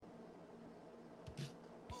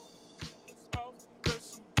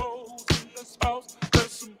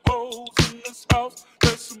some hoes in this house.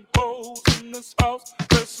 There's some hoes in this house.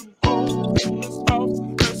 There's some hoes in this house.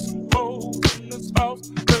 There's some hoes in this house.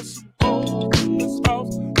 There's some hoes in this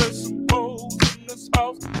house. There's some hoes in this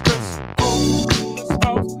house. There's some hoes in this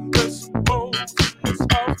house. There's some hoes in this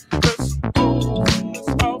house. There's some hoes in this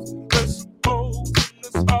house. There's some hoes in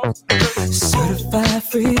this house. Certified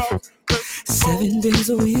free, 7 days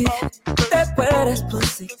a week. That wet ass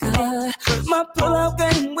pussy got my pull-out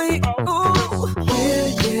game weak. Ooh, yeah.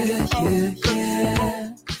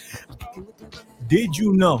 Did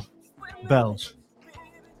you know, Bells,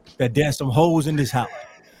 that there's some hoes in this house?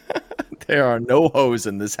 There are no hoes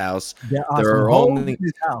in this house. There are hoes in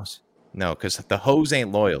this house. No, because the hoes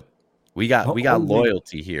ain't loyal. We got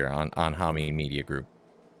loyalty here on Hami Media Group.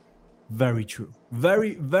 Very true.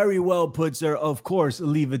 Very, very well put, sir. Of course,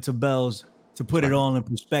 leave it to Bells to put it all in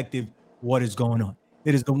perspective. What is going on?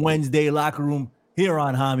 It is the Wednesday locker room here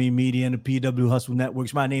on Hami Media and the PW Hustle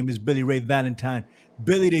Networks. My name is Billy Ray Valentine,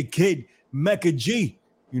 Billy the Kid, Mecca G.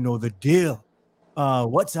 You know the deal.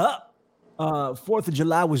 What's up? 4th of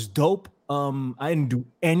July was dope. I didn't do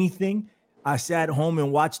anything. I sat home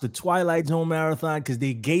and watched the Twilight Zone marathon because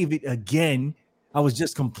they gave it again. I was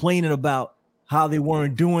just complaining about how they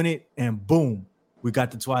weren't doing it, and boom, we got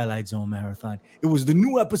the Twilight Zone marathon. It was the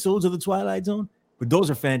new episodes of the Twilight Zone, but those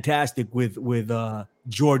are fantastic with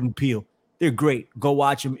Jordan Peele. They're great. Go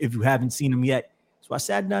watch them if you haven't seen them yet. So I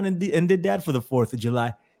sat down and did that for the 4th of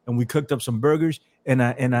July, and we cooked up some burgers. And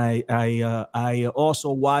I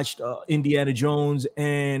also watched Indiana Jones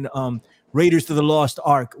and Raiders to the Lost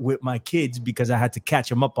Ark with my kids because I had to catch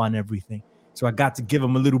them up on everything. So I got to give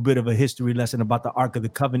them a little bit of a history lesson about the Ark of the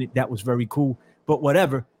Covenant. That was very cool. But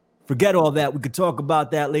whatever, forget all that. We could talk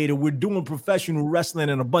about that later. We're doing professional wrestling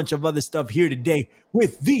and a bunch of other stuff here today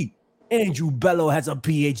with the Andrew Bello has a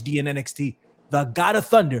PhD in NXT, the God of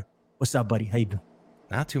Thunder. What's up, buddy? How you doing?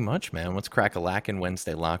 Not too much, man. What's crack-a-lackin'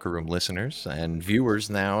 Wednesday locker room listeners and viewers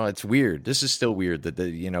now? It's weird. This is still weird that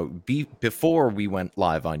before we went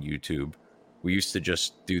live on YouTube, we used to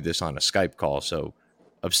just do this on a Skype call. So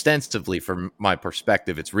ostensibly, from my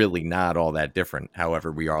perspective, it's really not all that different.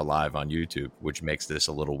 However, we are live on YouTube, which makes this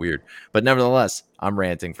a little weird. But nevertheless, I'm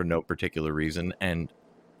ranting for no particular reason, and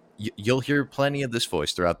you'll hear plenty of this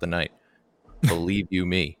voice throughout the night. Believe you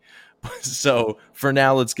me. So for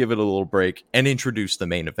now, let's give it a little break and introduce the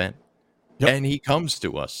main event. Yep. And he comes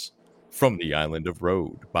to us from the island of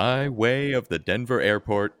Rhode by way of the Denver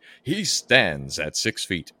airport. He stands at 6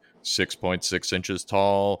 feet, 6.6 inches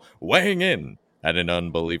tall, weighing in at an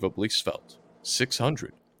unbelievably svelte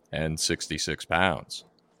 666 pounds.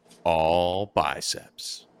 All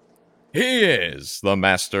biceps. He is the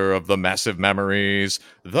master of the massive memories,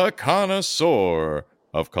 the connoisseur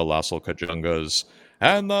of colossal kajungas,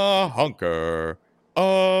 and the hunker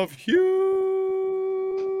of huge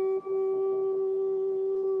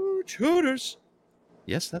hooters.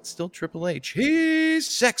 Yes, that's still Triple H. He's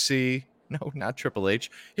sexy. No, not Triple H.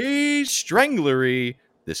 He's stranglery.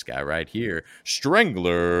 This guy right here.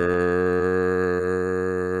 Strangler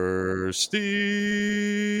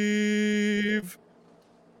Steve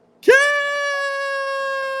King.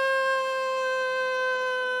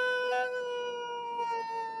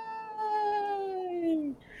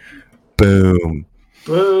 Boom.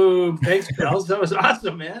 Boom. Thanks, Bells. That was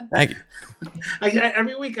awesome, man. Thank you.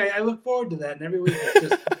 Every week I look forward to that, and every week it's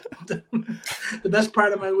just the best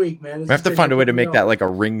part of my week, man. We have to find a way to make that like a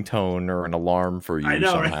ringtone or an alarm for you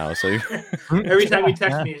somehow. Right? So every time you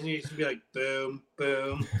text me, it should be like boom,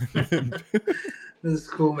 boom. This is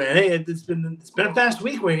cool, man. Hey, it's been a fast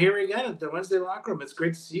week. We're here again at the Wednesday locker room. It's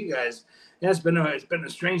great to see you guys. Yeah, it's been a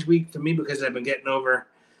strange week for me because I've been getting over.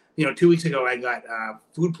 2 weeks ago, I got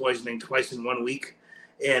food poisoning twice in 1 week.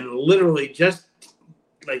 And literally just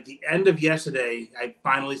like the end of yesterday, I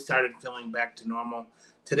finally started feeling back to normal.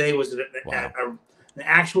 Today was an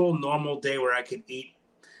actual normal day where I could eat.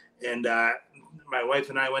 And my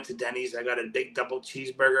wife and I went to Denny's. I got a big double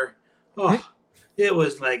cheeseburger. Oh, it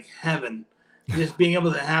was like heaven. Just being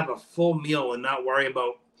able to have a full meal and not worry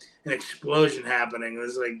about an explosion happening. It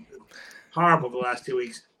was like horrible the last 2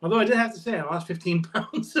 weeks. Although I did have to say I lost 15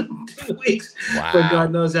 pounds in 2 weeks. Wow. But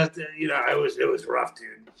God knows that it was rough,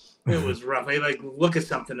 dude. It was rough. I look at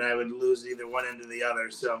something and I would lose either one end or the other.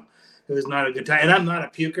 So it was not a good time. And I'm not a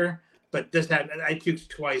puker, but I puked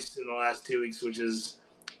twice in the last 2 weeks, which is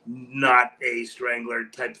not a strangler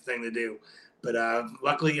type of thing to do. But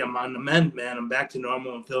luckily I'm on the mend, man. I'm back to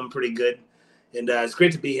normal. I'm feeling pretty good. And it's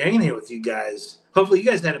great to be hanging here with you guys. Hopefully you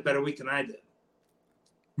guys had a better week than I did.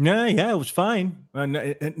 Yeah, it was fine.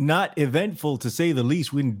 Not eventful to say the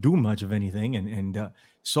least. We didn't do much of anything, and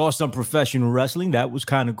saw some professional wrestling. That was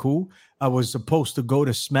kind of cool. I was supposed to go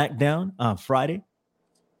to SmackDown on Friday.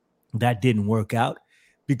 That didn't work out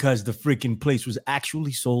because the freaking place was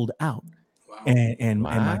actually sold out. Wow. And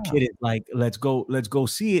my kid is like, let's go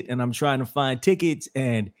see it. And I'm trying to find tickets,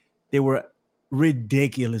 and they were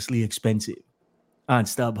ridiculously expensive on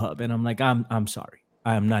StubHub. And I'm like, I'm sorry.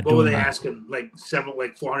 I am not What doing were they that. asking? Like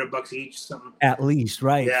 $400 each, something? At least,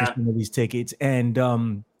 right? Yeah. For some of these tickets.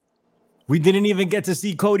 And we didn't even get to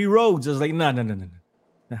see Cody Rhodes. I was like, nah.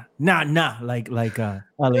 Like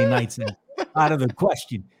LA Knight said, out of the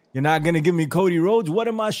question. You're not gonna give me Cody Rhodes. What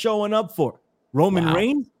am I showing up for? Roman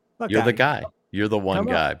Reigns? Fuck You're the out. guy. You're the one Come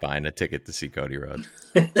on. guy buying a ticket to see Cody Rhodes.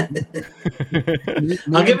 I'll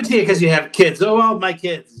give it to you because you have kids. Oh, well, my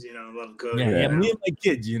kids, love Cody. Yeah, me and my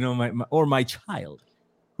kids, my child.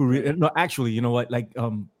 No, actually, you know what? Like,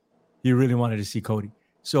 he really wanted to see Cody,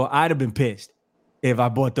 so I'd have been pissed if I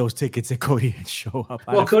bought those tickets and Cody didn't show up.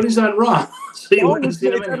 Well, Cody's on Raw, so you wouldn't see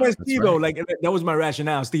him anyway. Steve, though, like that was my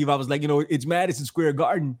rationale, Steve. I was like, it's Madison Square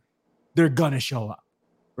Garden. They're gonna show up,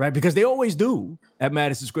 right? Because they always do at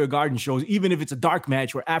Madison Square Garden shows, even if it's a dark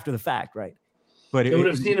match or after the fact, right? But you would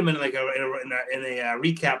have seen him in like in a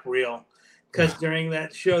recap reel. Because during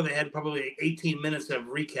that show, they had probably 18 minutes of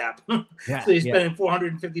recap. So you're spending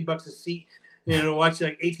 $450 a seat, to watch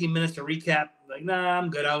like 18 minutes of recap. Like, nah, I'm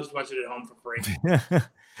good. I'll just watch it at home for free.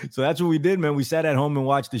 So that's what we did, man. We sat at home and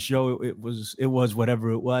watched the show. It was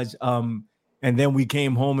whatever it was. And then we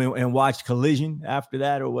came home and watched Collision after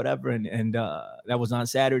that or whatever. And that was on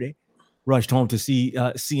Saturday. Rushed home to see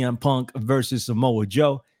CM Punk versus Samoa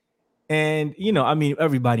Joe. And,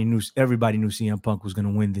 everybody knew CM Punk was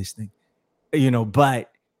going to win this thing.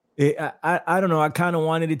 But I don't know. I kind of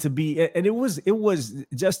wanted it to be, and it was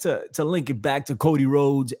just to link it back to Cody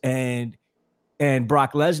Rhodes and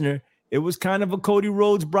Brock Lesnar. It was kind of a Cody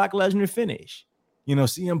Rhodes, Brock Lesnar finish.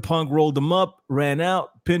 CM Punk rolled him up, ran out,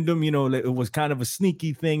 pinned him. It was kind of a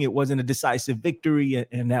sneaky thing. It wasn't a decisive victory,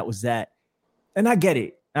 and that was that. And I get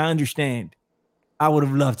it. I understand. I would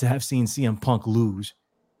have loved to have seen CM Punk lose.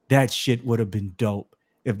 That shit would have been dope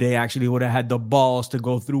if they actually would have had the balls to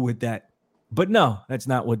go through with that. But no, that's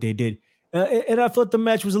not what they did. And I thought the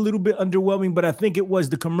match was a little bit underwhelming, but I think it was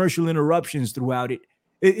the commercial interruptions throughout it.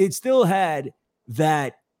 It still had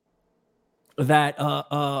that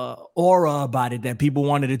aura about it that people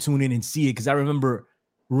wanted to tune in and see it. Because I remember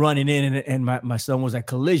running in and my son was at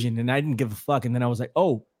Collision and I didn't give a fuck. And then I was like,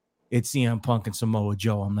 oh, it's CM Punk and Samoa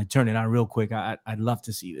Joe. I'm like, turn it on real quick. I'd love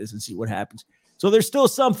to see this and see what happens. So there's still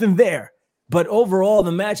something there. But overall,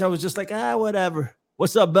 the match, I was just like, whatever.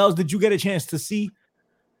 What's up, Bells? Did you get a chance to see?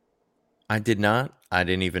 I did not. I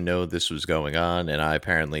didn't even know this was going on, and I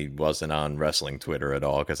apparently wasn't on wrestling Twitter at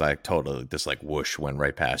all because I totally just like whoosh went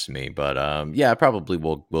right past me. But I probably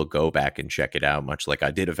will go back and check it out, much like I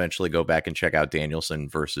did eventually go back and check out Danielson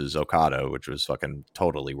versus Okada, which was fucking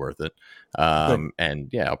totally worth it. And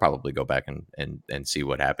yeah, I'll probably go back and see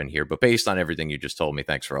what happened here. But based on everything you just told me,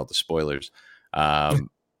 thanks for all the spoilers.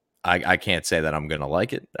 I can't say that I'm gonna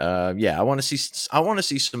like it. I want to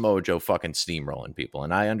see Samoa Joe fucking steamrolling people,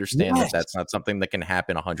 and I understand that that's not something that can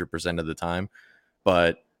happen 100% of the time.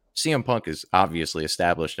 But CM Punk has obviously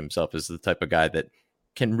established himself as the type of guy that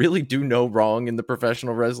can really do no wrong in the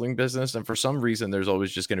professional wrestling business, and for some reason, there's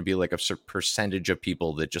always just going to be like a percentage of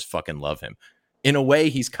people that just fucking love him. In a way,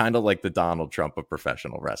 he's kind of like the Donald Trump of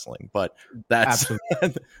professional wrestling, but that's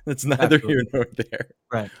neither here nor there.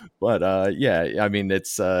 Right. But I mean,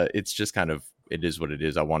 it's just kind of, it is what it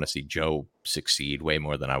is. I want to see Joe succeed way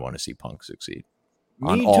more than I want to see Punk succeed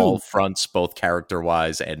on all fronts, both character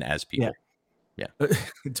wise and as people. Yeah.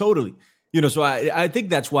 Totally. So I think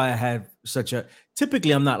that's why I have such a,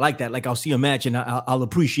 typically I'm not like that. Like I'll see a match and I'll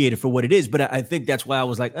appreciate it for what it is. But I think that's why I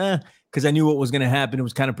was like, because I knew what was going to happen. It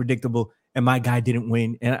was kind of predictable. And my guy didn't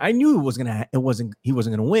win. And I knew he wasn't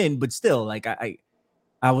going to win, but still, like I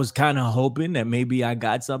was kind of hoping that maybe I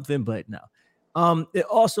got something, but no.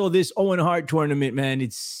 Also this Owen Hart tournament, man,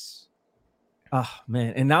 it's,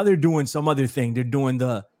 man. And now they're doing some other thing. They're doing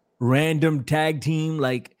the random tag team.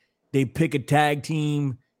 Like they pick a tag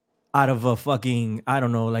team out of a fucking, I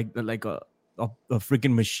don't know, like a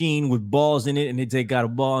freaking machine with balls in it. And they take out a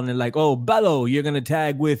ball and they're like, oh, Bello, you're going to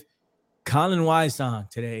tag with Colin Wysong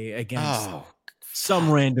today against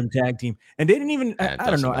some random tag team. And they didn't even,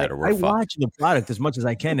 I don't know. I watch the product as much as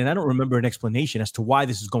I can, and I don't remember an explanation as to why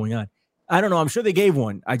this is going on. I don't know. I'm sure they gave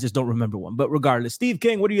one. I just don't remember one. But regardless, Steve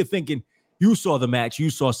King, what are you thinking? You saw the match.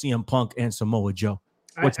 You saw CM Punk and Samoa Joe.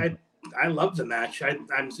 I love the match.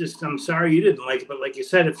 I'm sorry you didn't like it, but like you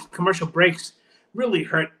said, if commercial breaks, really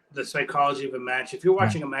hurt the psychology of a match. If you're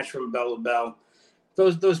watching a match from bell to bell,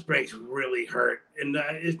 those breaks really hurt. And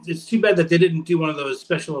it's too bad that they didn't do one of those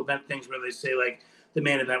special event things where they say, like, the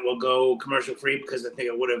main event will go commercial free, because I think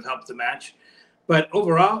it would have helped the match. But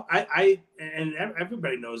overall, and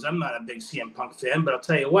everybody knows I'm not a big CM Punk fan, but I'll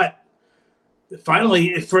tell you what,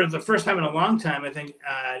 finally, for the first time in a long time, I think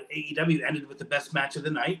AEW ended with the best match of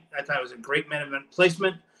the night. I thought it was a great main event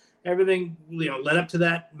placement. Everything, led up to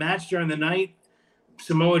that match during the night.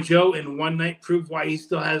 Samoa Joe in one night proved why he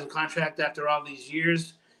still has a contract after all these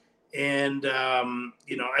years. And,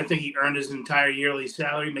 I think he earned his entire yearly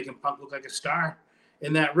salary, making Punk look like a star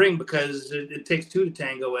in that ring, because it takes two to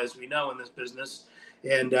tango, as we know in this business.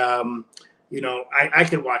 And, I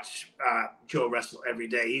could watch Joe wrestle every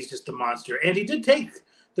day. He's just a monster. And he did take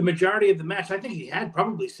the majority of the match. I think he had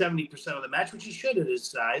probably 70% of the match, which he should at his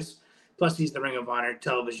size. Plus, he's the Ring of Honor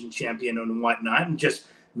television champion and whatnot. And just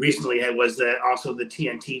recently was also the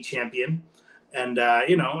TNT champion. And,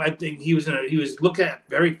 I think he was looked at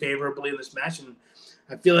very favorably in this match. And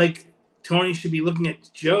I feel like Tony should be looking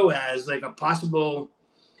at Joe as like a possible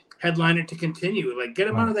headliner to continue. Like, get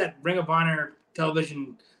him out of that Ring of Honor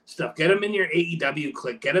television stuff. Get him in your AEW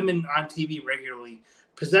clique. Get him on TV regularly.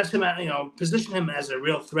 Position him as a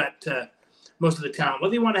real threat to most of the talent.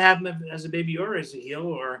 Whether you want to have him as a baby or as a heel,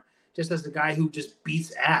 or just as the guy who just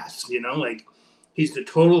beats ass, like he's the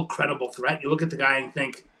total credible threat. You look at the guy and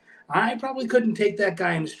think, I probably couldn't take that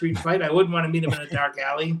guy in a street fight. I wouldn't want to meet him in a dark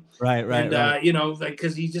alley. Right. And,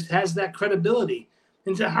 because he just has that credibility.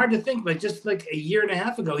 And it's hard to think, just like a year and a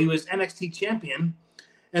half ago, he was NXT champion,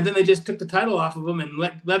 and then they just took the title off of him and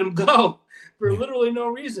let him go for literally no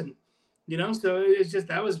reason. So it's just,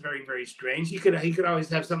 that was very, very strange. He could always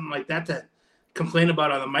have something like that to complain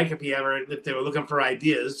about on the mic if they were looking for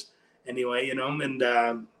ideas anyway,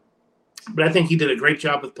 but I think he did a great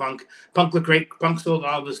job with Punk. Punk looked great. Punk sold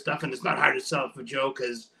all of his stuff, and it's not hard to sell it for Joe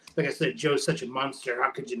because, like I said, Joe's such a monster.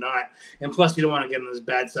 How could you not? And plus, you don't want to get on his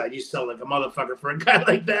bad side. You sell like a motherfucker for a guy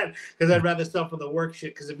like that, because I'd rather sell for the work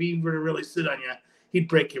shit, because if he were to really sit on you, he'd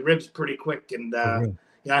break your ribs pretty quick. And,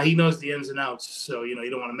 he knows the ins and outs. So, you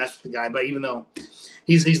don't want to mess with the guy. But even though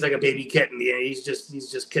he's like a baby kitten, he's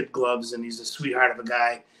just kid gloves, and he's a sweetheart of a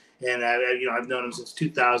guy. And, I've known him since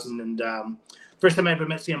 2000. And, first time I ever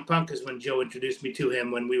met CM Punk is when Joe introduced me to him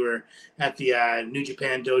when we were at the New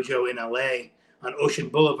Japan Dojo in LA on Ocean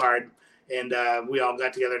Boulevard. And we all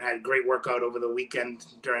got together and had a great workout over the weekend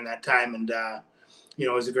during that time. And, it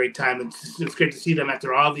was a great time. And it's great to see them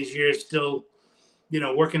after all these years still,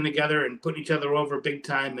 working together and putting each other over big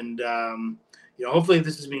time. And, hopefully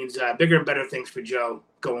this means bigger and better things for Joe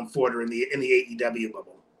going forward in the AEW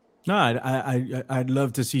bubble. No, I'd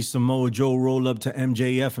love to see Samoa Joe roll up to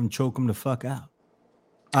MJF and choke him the fuck out.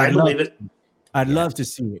 I believe it. I'd love to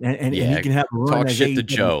see it, and he can have a run. Talk shit to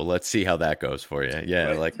Joe. Let's see how that goes for you. Yeah,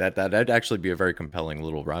 right. Like that'd actually be a very compelling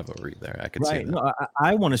little rivalry there. I could see that. No,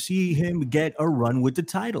 I want to see him get a run with the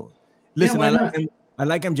title. Listen, I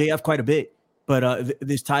like MJF quite a bit, but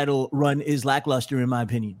this title run is lackluster in my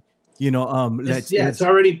opinion. It's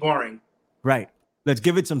already boring. Right. Let's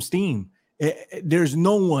give it some steam. There's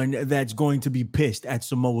no one that's going to be pissed at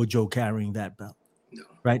Samoa Joe carrying that belt. No.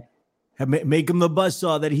 Right. Make him the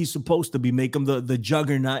buzzsaw that he's supposed to be. Make him the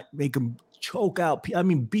juggernaut. Make him choke out.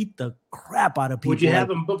 Beat the crap out of people. Would you have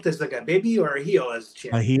him booked as like a baby or a heel as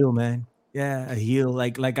champion? A heel, man. Yeah, a heel.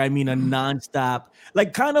 Like a nonstop,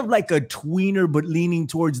 like kind of like a tweener, but leaning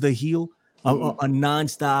towards the heel. A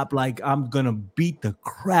nonstop, like I'm gonna beat the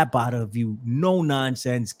crap out of you. No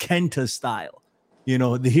nonsense, Kenta style.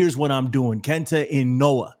 Here's what I'm doing. Kenta in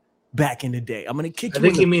Noah back in the day. I'm gonna kick you. I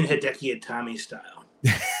think you mean Hideki Itami style.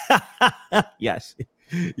 Yes,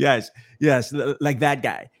 like that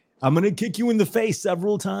guy. I'm gonna kick you in the face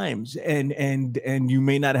several times, and you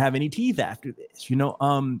may not have any teeth after this.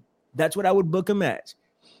 That's what I would book him as,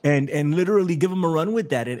 and literally give him a run with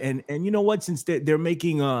that. And you know what? Since they're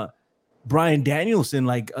making Bryan Danielson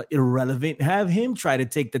like irrelevant, have him try to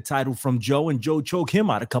take the title from Joe, and Joe choke him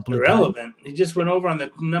out a couple of times. Irrelevant. He just went over on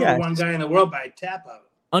the number one guy in the world by a tap out.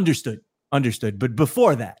 Understood. But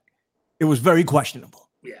before that, it was very questionable.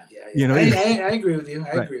 Yeah. I agree with you.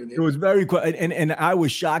 I agree with you. It was very and I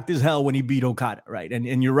was shocked as hell when he beat Okada, right?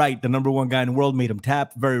 And you're right, the number one guy in the world made him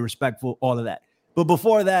tap, very respectful, all of that. But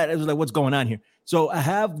before that, it was like, what's going on here? So I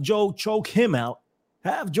have Joe choke him out,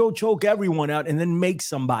 have Joe choke everyone out, and then make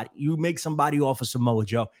somebody off of Samoa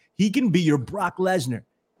Joe. He can be your Brock Lesnar.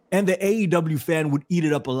 And the AEW fan would eat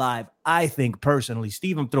it up alive, I think, personally.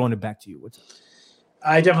 Steve, I'm throwing it back to you. What's up?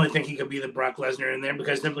 I definitely think he could be the Brock Lesnar in there,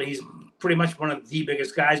 because simply he's pretty much one of the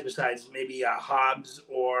biggest guys besides maybe Hobbs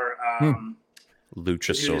or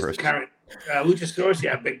Luchasaurus. Luchasaurus,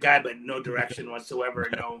 yeah, big guy, but no direction whatsoever,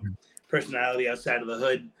 no personality outside of the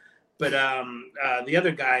hood. But the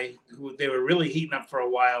other guy who they were really heating up for a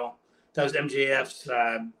while, that was MJF's,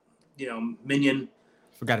 minion.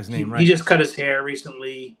 Forgot his name, right? He just cut his hair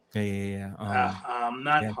recently. Yeah.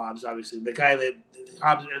 Not Hobbs, obviously. The guy that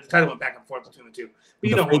Hobbs, the title went back and forth between the two. But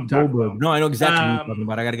you know who I'm talking about. No, I know exactly what you're talking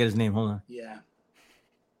about. I got to get his name. Hold on. Yeah.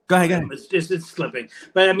 Go ahead. It's slipping.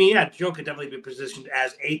 But I mean, yeah, Joe could definitely be positioned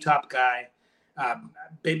as a top guy,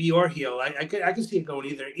 baby or heel. I could see it going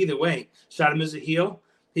either way. Shot him as a heel.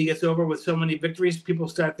 He gets over with so many victories. People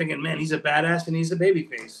start thinking, man, he's a badass and he's a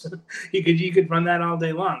babyface. you could run that all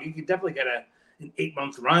day long. You could definitely get an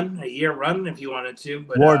 8-month run, a year run if you wanted to.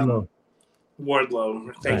 But Wardlow.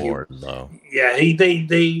 Thank you. Wardlow. Yeah,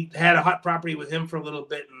 they had a hot property with him for a little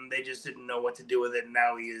bit, and they just didn't know what to do with it. And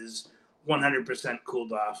now he is 100%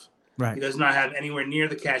 cooled off. Right. He does not have anywhere near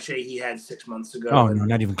the cachet he had 6 months ago. Oh, no,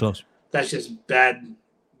 not even close. That's just bad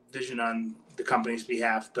vision on the company's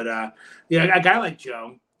behalf. But a guy like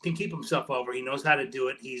Joe can keep himself over. He knows how to do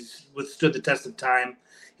it. He's withstood the test of time.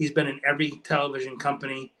 He's been in every television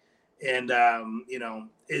company, and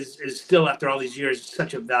is still, after all these years,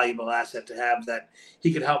 such a valuable asset to have that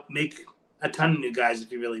he could help make a ton of new guys if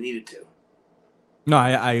he really needed to. No,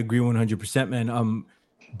 I agree 100%, man.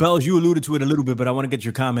 Bells, you alluded to it a little bit, but I want to get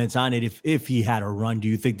your comments on it. If he had a run, do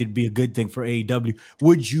you think that'd be a good thing for AEW?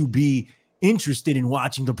 Would you be interested in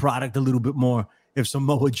watching the product a little bit more if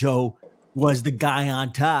Samoa Joe was the guy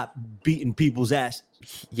on top beating people's asses?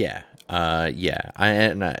 Yeah.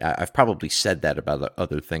 I've probably said that about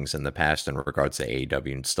other things in the past in regards to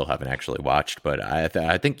AEW and still haven't actually watched. But I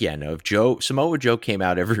think, if Samoa Joe came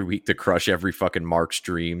out every week to crush every fucking Mark's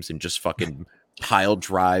dreams and just fucking pile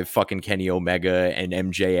drive fucking Kenny Omega and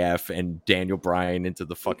MJF and Daniel Bryan into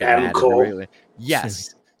the fucking Adam Cole.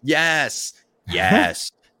 Yes. That's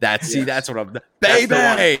what I'm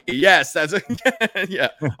baby. Yes, that's yeah.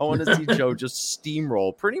 I want to see Joe just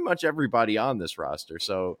steamroll pretty much everybody on this roster.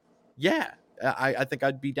 So yeah, I think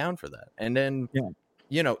I'd be down for that. And then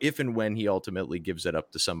if and when he ultimately gives it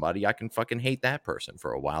up to somebody, I can fucking hate that person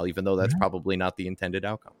for a while, even though that's probably not the intended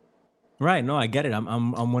outcome. Right. No, I get it. I'm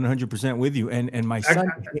 100% with you. And my son,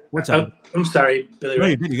 what's up? I'm sorry, Billy.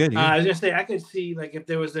 Right. Good. I was gonna say I could see like if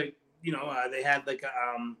there was they had like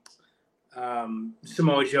a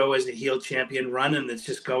Samoa Joe as a heel champion run, and it's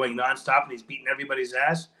just going nonstop, and he's beating everybody's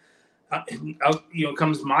ass.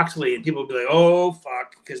 Comes Moxley, and people will be like, "Oh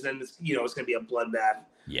fuck," because then it's gonna be a bloodbath.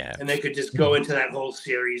 Yeah. And they could just go into that whole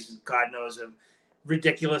series, God knows, of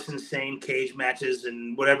ridiculous, insane cage matches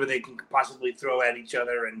and whatever they can possibly throw at each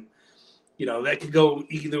other, and that could go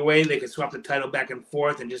either way. They could swap the title back and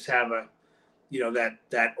forth and just have a,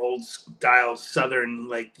 that old style Southern,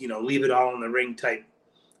 leave it all in the ring type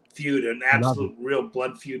feud, an absolute real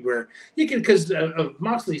blood feud where you can, because of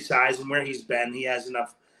Moxley's size and where he's been, he has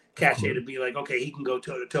enough cachet to be like, okay, he can go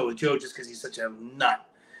toe to toe with Joe just because he's such a nut.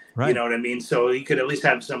 Right. You know what I mean? So he could at least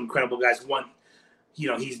have some credible guys. One,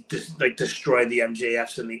 he's just destroyed the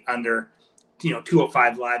MJFs and the under,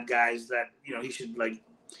 205 Live guys that, he should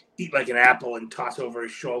eat like an apple and toss over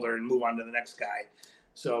his shoulder and move on to the next guy.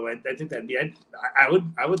 So I think that'd be, I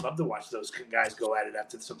would love to watch those guys go at it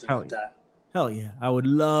after something like that. Hell yeah. I would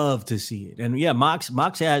love to see it. And yeah,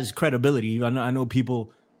 Mox has credibility. I know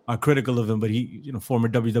people are critical of him, but he, former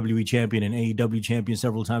WWE champion and AEW champion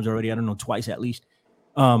several times already. I don't know, twice at least.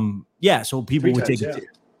 So people would take it.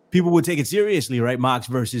 People would take it seriously, right? Mox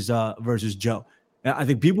versus Joe. I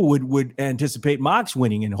think people would anticipate Mox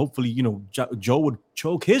winning, and hopefully, Joe would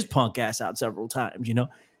choke his punk ass out several times,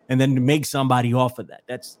 and then to make somebody off of that.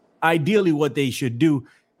 That's ideally what they should do.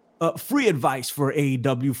 Free advice for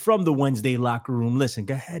AEW from the Wednesday locker room. Listen,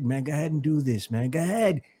 go ahead, man. Go ahed and do this, man. Go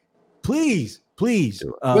ahead. Please.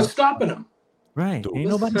 What's stopping them? Right. Ain't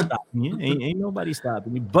nobody stopping you. Ain't nobody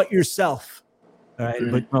stopping you but yourself. All right.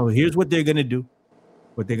 Mm-hmm. But no, here's what they're going to do.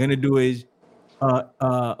 What they're going to do is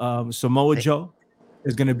Samoa Joe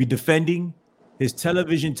is going to be defending his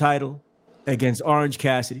television title against Orange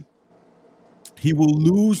Cassidy. He will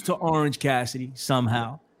lose to Orange Cassidy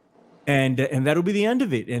somehow, and that'll be the end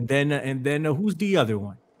of it. And then who's the other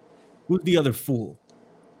one? Who's the other fool?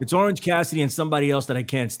 It's Orange Cassidy and somebody else that I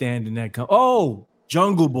can't stand in that.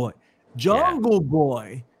 Jungle Boy. Jungle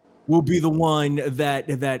Boy will be the one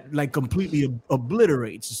that completely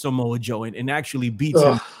obliterates Samoa Joe and actually beats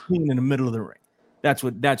him in the middle of the ring. That's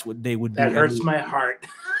what they would do. That hurts my heart.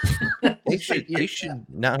 They should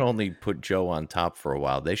not only put Joe on top for a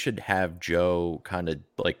while, they should have Joe kind of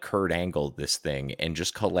like Kurt Angle this thing and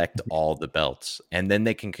just collect all the belts. And then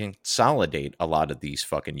they can consolidate a lot of these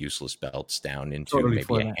fucking useless belts down into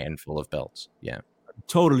maybe a handful of belts. Yeah.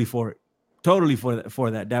 Totally for it. totally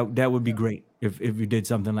for that. That would be great if you did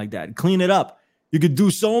something like that. Clean it up. You could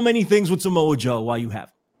do so many things with Samoa Joe while you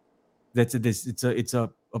have. It's a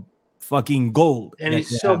fucking gold. And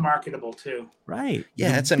he's so marketable too. Right.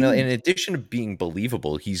 Yeah, it's in addition to being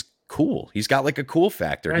believable, he's cool. He's got like a cool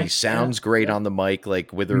factor. Right. He sounds great on the mic,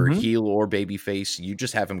 like whether heel or babyface. You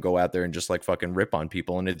just have him go out there and just like fucking rip on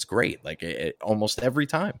people, and it's great. Like almost every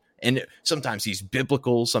time. And sometimes he's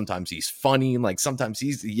biblical, sometimes he's funny, like sometimes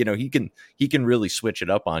he's he can really switch it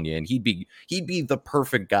up on you, and he'd be the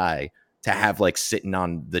perfect guy to have like sitting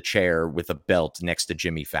on the chair with a belt next to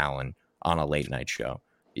Jimmy Fallon on a late night show.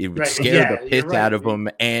 It would scare the piss out of him,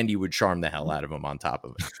 and you would charm the hell out of him on top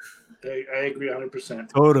of it. I agree 100%.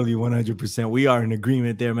 Totally 100%. We are in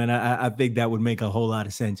agreement there, man. I think that would make a whole lot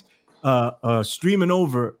of sense. Streaming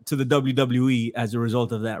over to the WWE as a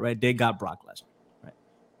result of that, right? They got Brock Lesnar, right?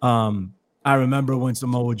 I remember when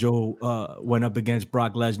Samoa Joe went up against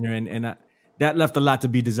Brock Lesnar, and that left a lot to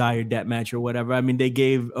be desired, that match or whatever. I mean, they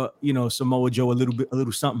gave Samoa Joe a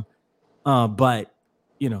little something, but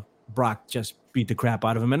Brock just beat the crap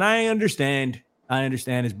out of him. And I understand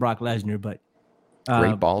it's Brock Lesnar, but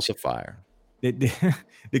great balls of fire. They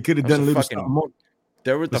could have done a little something more.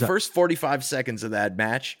 There were the first 45 seconds of that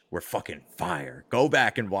match were fucking fire. Go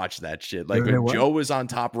back and watch that shit. Like when Joe was on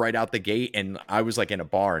top right out the gate, and I was like in a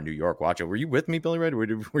bar in New York watching. Were you with me, Billy Red? Were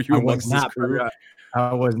you amongst this crew?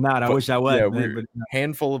 I was not. I wish I was. Yeah, but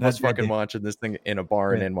handful of us fucking watching this thing in a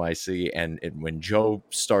bar in NYC, and when Joe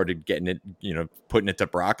started getting it, putting it to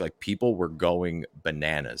Brock, like people were going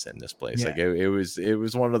bananas in this place. Yeah. Like it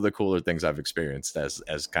was one of the cooler things I've experienced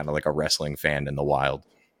as kind of like a wrestling fan in the wild.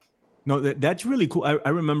 No, that's really cool. I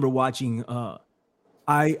remember watching.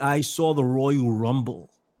 I saw the Royal Rumble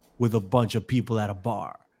with a bunch of people at a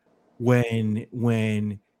bar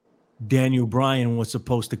when Daniel Bryan was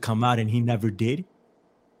supposed to come out and he never did.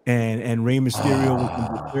 And Rey Mysterio was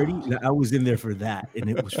number 30. I was in there for that, and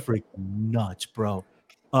it was freaking nuts, bro.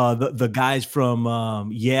 The guys from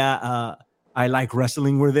I Like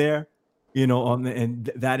Wrestling were there,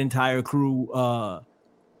 and that entire crew.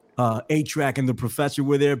 A-Track and the Professor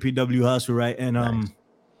were there. PW Hustle, right? And nice.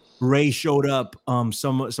 Ray showed up.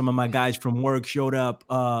 Some of my guys from work showed up.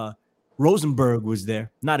 Rosenberg was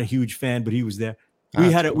there. Not a huge fan, but he was there.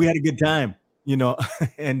 We had a good time,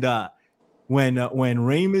 and when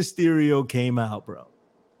Rey Mysterio came out, bro,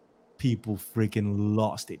 people freaking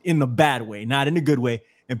lost it in the bad way, not in a good way.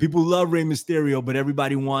 And people love Rey Mysterio, but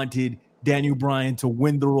everybody wanted Daniel Bryan to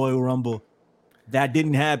win the Royal Rumble. That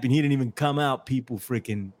didn't happen. He didn't even come out. People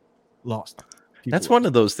freaking lost. That's one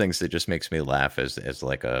of those things that just makes me laugh as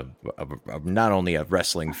like a not only a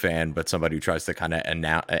wrestling fan, but somebody who tries to kind of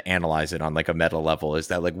analyze it on like a meta level, is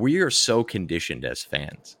that like we are so conditioned as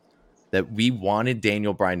fans that we wanted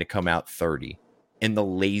Daniel Bryan to come out 30 in the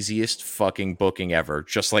laziest fucking booking ever,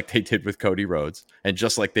 just like they did with Cody Rhodes, and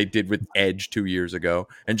just like they did with Edge 2 years ago,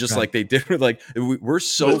 and just like they did with we're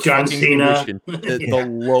so fucking conditioned that the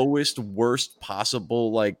lowest, worst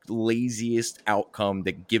possible, like laziest outcome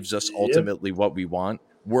that gives us ultimately what we want,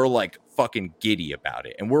 we're like fucking giddy about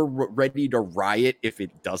it, and we're ready to riot if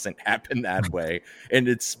it doesn't happen that way. And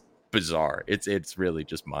it's bizarre. It's really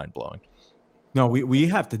just mind blowing. No, we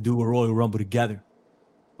have to do a Royal Rumble together.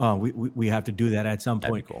 We have to do that at some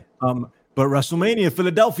point. Cool. But WrestleMania,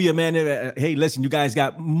 Philadelphia, man. Hey, listen, you guys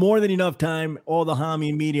got more than enough time. All the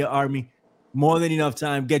Hami Media Army, more than enough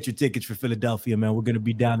time. Get your tickets for Philadelphia, man. We're gonna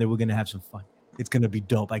be down there. We're gonna have some fun. It's gonna be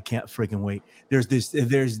dope. I can't freaking wait. There's this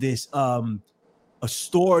a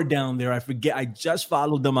store down there. I forget. I just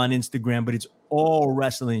followed them on Instagram, but it's all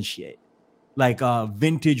wrestling shit, like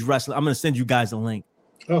vintage wrestling. I'm gonna send you guys a link.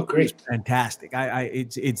 Oh, great. It's fantastic.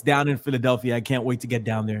 It's down in Philadelphia. I can't wait to get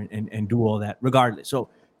down there and do all that regardless.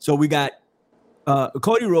 So we got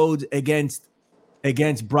Cody Rhodes against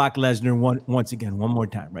Brock Lesnar once again, one more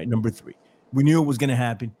time, right? Number 3. We knew it was going to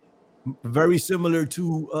happen. Very similar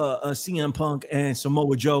to CM Punk and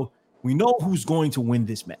Samoa Joe. We know who's going to win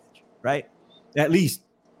this match, right? At least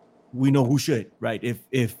we know who should, right?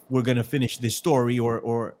 If we're going to finish this story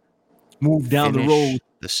or move down the road.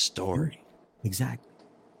 The story. Exactly.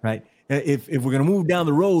 Right. If we're going to move down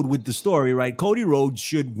the road with the story, right, Cody Rhodes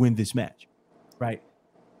should win this match. Right.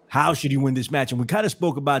 How should he win this match? And we kind of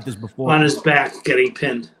spoke about this before. On his back, getting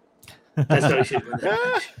pinned. That's how he should win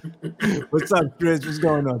that match. What's up, Strizz? What's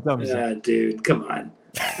going on? Tell me dude, come on.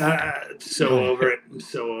 So over it. I'm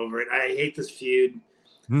so over it. I hate this feud.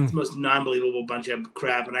 It's the most non-believable bunch of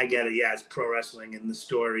crap. And I get it. Yeah, it's pro wrestling and the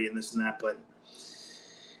story and this and that. But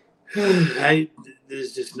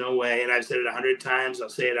there's just no way, and I've said it 100 times. I'll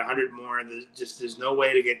say it 100 more. There's no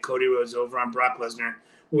way to get Cody Rhodes over on Brock Lesnar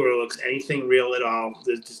or looks anything real at all.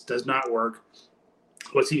 It just does not work.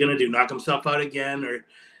 What's he going to do? Knock himself out again or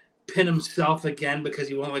pin himself again because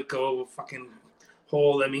he won't let go of a fucking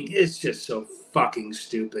hold? I mean, it's just so fucking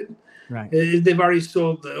stupid. Right. They've already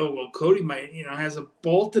sold Cody might, has a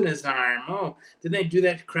bolt in his arm. Oh, didn't they do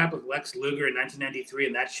that crap with Lex Luger in 1993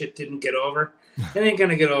 and that shit didn't get over? It ain't going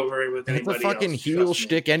to get over with anybody It's a fucking else, heel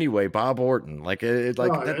shtick anyway, Bob Orton.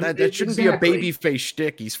 That shouldn't be a exactly. babyface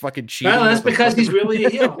shtick. He's fucking cheating. Well, that's because he's really a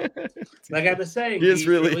heel. Like I was saying, he's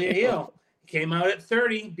really a heel. He came out at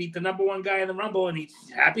 30, beat the number one guy in the Rumble, and he's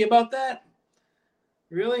happy about that?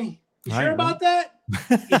 Really? You sure about that?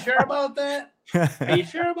 You sure about that? Are you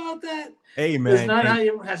sure about that? Hey, man. That's not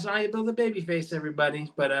how you build a baby face, everybody.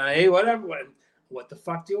 But hey, whatever. What the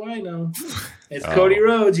fuck do I know? It's Cody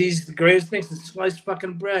Rhodes. He's the greatest thing since sliced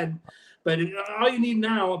fucking bread. But all you need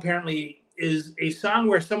now, apparently, is a song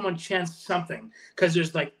where someone chants something. Because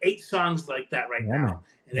there's like 8 songs like that right now.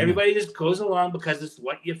 And everybody just goes along because it's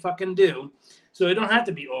what you fucking do. So it don't have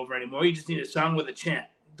to be over anymore. You just need a song with a chant.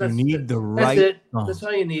 You need the right That's it. song. That's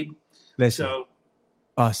all you need. Listen,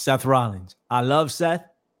 Seth Rollins. I love Seth.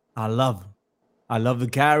 I love him. I love the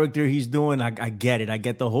character he's doing. I get it. I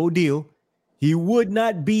get the whole deal. He would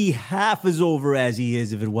not be half as over as he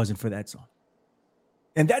is if it wasn't for that song.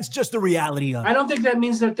 And that's just the reality of it. I don't think that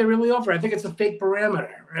means that they're really over. I think it's a fake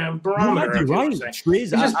barometer. You might be right.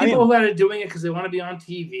 It's just people who are doing it because they want to be on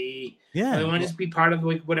TV. Yeah. They want to just be part of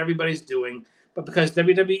what everybody's doing. But because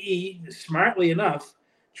WWE, smartly enough,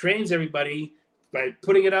 trains everybody by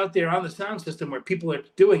putting it out there on the sound system where people are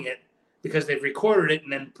doing it because they've recorded it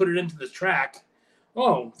and then put it into the track.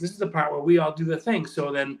 Oh, this is the part where we all do the thing.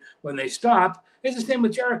 So then when they stop, it's the same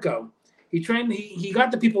with Jericho. He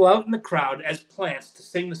got the people out in the crowd as plants to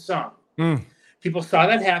sing the song. People saw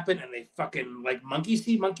that happen and they fucking like monkey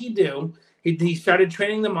see, monkey do. He started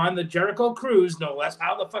training them on the Jericho cruise, no less.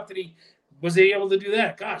 How the fuck was he able to do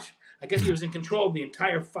that? Gosh, I guess he was in control of the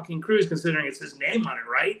entire fucking cruise considering it's his name on it,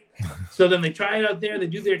 right? So then they try it out there, they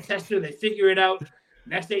do their tester, they figure it out.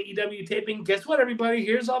 Next AEW taping, guess what, everybody?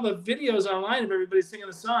 Here's all the videos online of everybody singing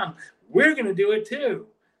the song. We're going to do it too.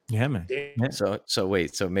 Yeah, man. Yeah. So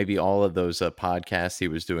wait, so maybe all of those podcasts he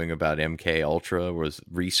was doing about MK Ultra was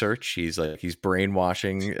research. He's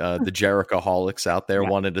brainwashing the Jerichoholics out there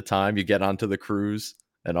one at a time. You get onto the cruise,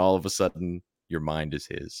 and all of a sudden, your mind is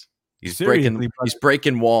his. He's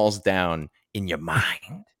breaking walls down in your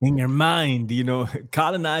mind. In your mind,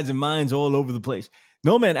 colonizing minds all over the place.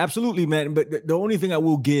 No, man, absolutely, man. But the only thing I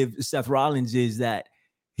will give Seth Rollins is that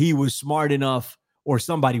he was smart enough, or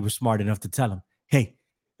somebody was smart enough to tell him, hey,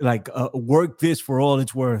 work this for all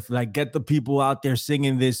it's worth. Like, get the people out there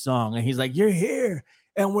singing this song. And he's like, you're here,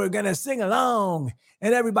 and we're going to sing along.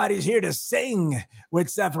 And everybody's here to sing with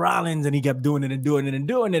Seth Rollins. And he kept doing it and doing it and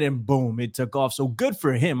doing it. And boom, it took off. So good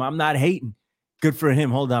for him. I'm not hating. Good for him.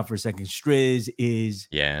 Hold on for a second. Strizz is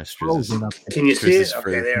frozen up there. Can you see it?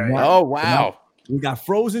 Okay, there. Oh, wow. We got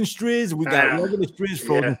frozen Strizz. We got regular Strizz.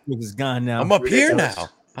 Frozen Strizz is gone now. I'm up here now.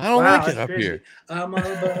 I don't like it up crazy. here. I'm all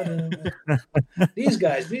about these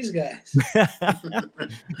guys.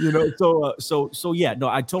 So yeah, no,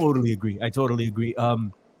 I totally agree.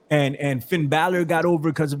 And Finn Balor got over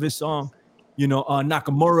because of his song.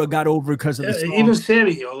 Nakamura got over because of the song. Even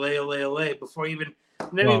Sammy, ole, before even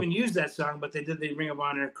never even used that song, but they did the Ring of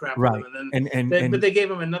Honor crap with him, and then but they gave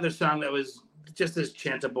him another song that was just as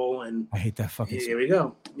chantable. And I hate that fucking song. Here we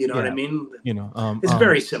go. You know what I mean? It's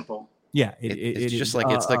very simple. Yeah, it's just like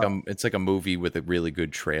it's like a movie with a really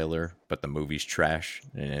good trailer, but the movie's trash,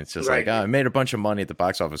 and it's just like, I made a bunch of money at the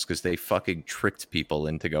box office because they fucking tricked people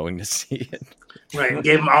into going to see it. Right, and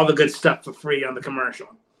gave them all the good stuff for free on the commercial.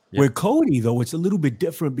 With Cody, though, it's a little bit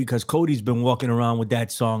different because Cody's been walking around with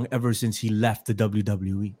that song ever since he left the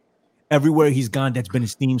WWE. Everywhere he's gone, that's been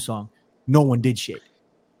his theme song. No one did shit.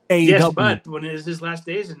 AEW, yes, but when it was his last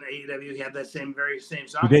days in AEW, he had that same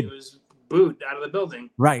song. He was booed out of the building.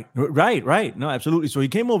 Right. No, absolutely. So he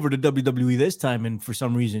came over to WWE this time, and for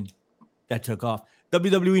some reason, that took off.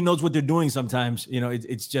 WWE knows what they're doing sometimes.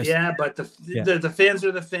 It's just but the fans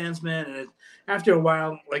are the fans, man. And after a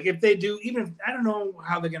while, like if they do, even I don't know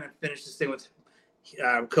how they're gonna finish this thing with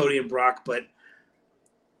Cody and Brock, but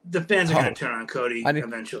the fans are gonna turn on Cody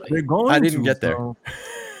eventually. They're going. I didn't get there.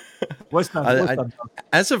 What's up?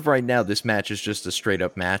 As of right now, this match is just a straight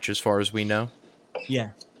up match, as far as we know.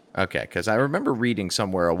 Yeah. Okay, because I remember reading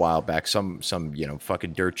somewhere a while back, some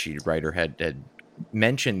fucking dirt sheet writer had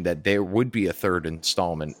mentioned that there would be a third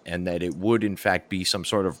installment and that it would in fact be some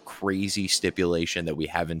sort of crazy stipulation that we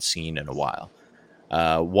haven't seen in a while.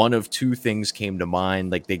 One of two things came to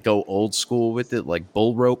mind, like they go old school with it, like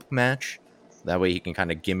bull rope match. That way he can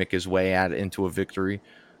kind of gimmick his way into a victory.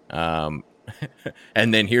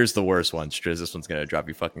 And then here's the worst one, Strizz. This one's gonna drive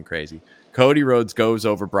you fucking crazy. Cody Rhodes goes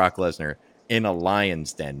over Brock Lesnar in a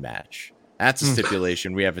Lion's Den match. That's a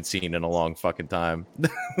stipulation we haven't seen in a long fucking time.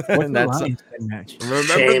 What's the Lion's Den match?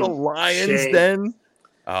 Remember the Lion's Den?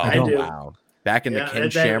 Oh, I do. wow. Back in the Ken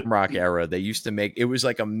Shamrock era, they used to make, it was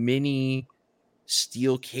like a mini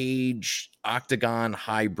steel cage octagon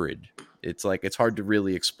hybrid. It's like, it's hard to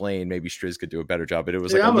really explain. Maybe Strizz could do a better job, but it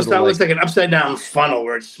was like almost looks like an upside down funnel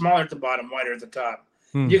where it's smaller at the bottom, wider at the top.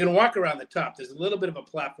 You can walk around the top. There's a little bit of a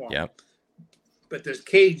platform. Yep. But there's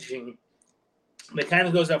caging that kind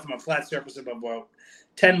of goes up from a flat surface of about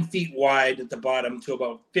 10 feet wide at the bottom to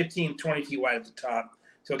about 15, 20 feet wide at the top.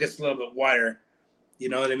 So it gets a little bit wider. You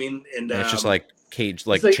know what I mean? And it's just like cage,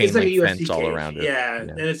 like chain link fence all around it. Yeah.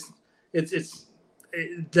 And it's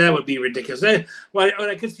that would be ridiculous. What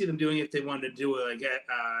I could see them doing if they wanted to do like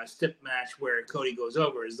a stip match where Cody goes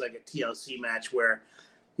over is like a TLC match where,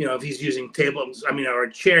 you know, if he's using tables, or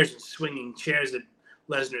chairs and swinging chairs at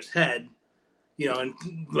Lesnar's head, you know, and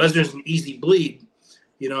Lesnar's an easy bleed,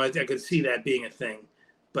 you know, I could see that being a thing.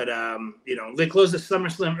 But, you know, they closed the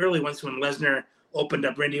SummerSlam early once when Lesnar opened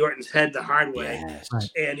up Randy Orton's head the hard way. Yes.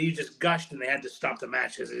 And he just gushed and they had to stop the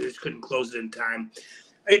match because they just couldn't close it in time.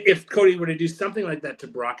 If Cody were to do something like that to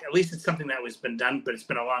Brock, at least it's something that was been done, but it's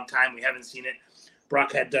been a long time. We haven't seen it.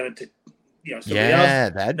 Brock had done it to, you know, somebody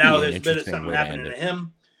else. Now there's a bit of something happening to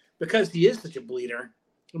him because he is such a bleeder.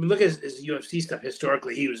 I mean, look at his UFC stuff.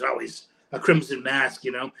 Historically, he was always a Crimson Mask,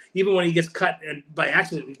 you know. Even when he gets cut, and by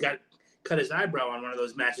accident he cut his eyebrow on one of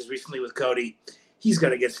those matches recently with Cody, he's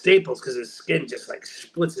going to get staples because his skin just like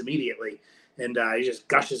splits immediately, and he just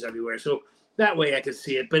gushes everywhere. So that way I could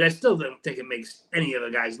see it, but I still don't think it makes any of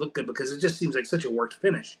the guys look good because it just seems like such a worked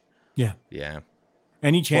finish. Yeah. Yeah.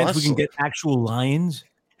 Any chance we can get actual lions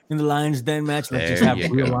in the Lions Den match? Let's just have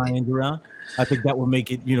real lions around. I think that would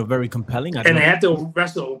make it, you know, very compelling. And they have to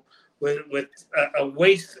wrestle with a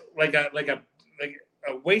waist like a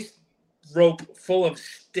waist rope full of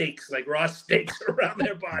steaks, like raw steaks around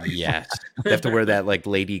their bodies. Yes. They have to wear that like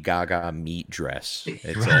Lady Gaga meat dress.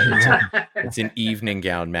 It's an evening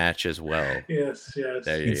gown match as well. Yes.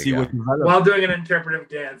 There you go. While doing an interpretive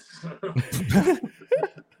dance.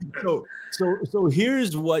 So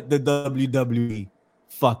here's what the WWE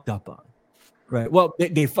fucked up on. Right. Well,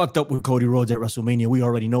 they fucked up with Cody Rhodes at WrestleMania. We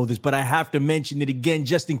already know this, but I have to mention it again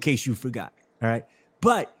just in case you forgot. All right.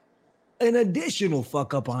 But an additional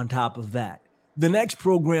fuck up on top of that. The next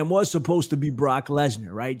program was supposed to be Brock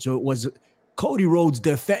Lesnar, right? So it was Cody Rhodes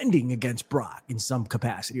defending against Brock in some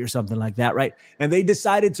capacity or something like that, right? And they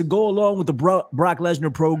decided to go along with the Brock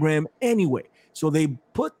Lesnar program anyway. So they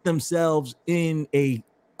put themselves in a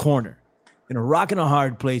corner, in a rock and a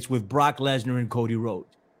hard place with Brock Lesnar and Cody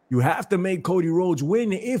Rhodes. You have to make Cody Rhodes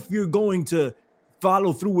win if you're going to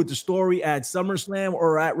follow through with the story at SummerSlam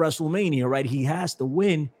or at WrestleMania, right? He has to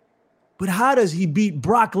win. But how does he beat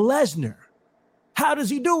Brock Lesnar? How does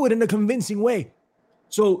he do it in a convincing way?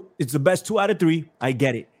 So it's the best 2 out of 3. I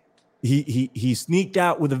get it. He sneaked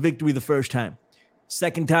out with a victory the first time.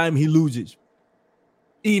 Second time, he loses.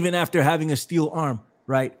 Even after having a steel arm,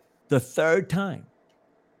 right? The third time,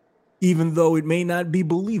 even though it may not be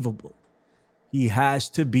believable, he has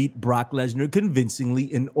to beat Brock Lesnar convincingly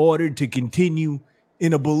in order to continue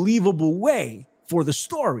in a believable way for the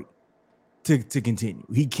story to continue.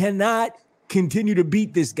 He cannot continue to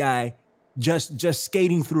beat this guy just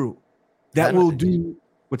skating through. That will do.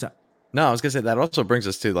 What's up? No, I was gonna say that also brings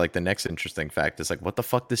us to like the next interesting fact is like, what the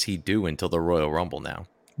fuck does he do until the Royal Rumble now?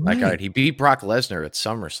 Like, all right, he beat Brock Lesnar at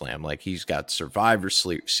SummerSlam. Like, he's got Survivor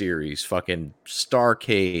Series, fucking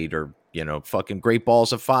Starrcade, or, you know, fucking Great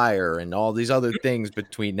Balls of Fire, and all these other things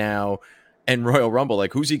between now and Royal Rumble.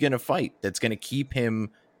 Like, who's he gonna fight that's gonna keep him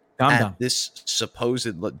at this supposed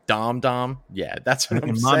Dom? Yeah, that's what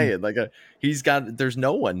I'm saying. Like, there's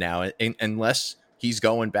no one now, unless he's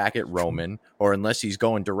going back at Roman, or unless he's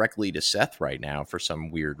going directly to Seth right now for some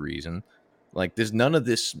weird reason. Like, there's none of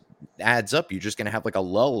this adds up. You're just gonna have like a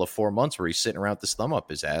lull of 4 months where he's sitting around with his thumb up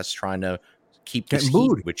his ass trying to keep this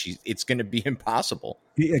heat, which it's gonna be impossible.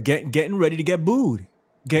 Getting ready to get booed.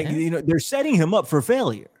 You know, they're setting him up for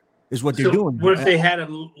failure. Is what they're doing. What if they had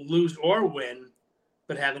him lose or win,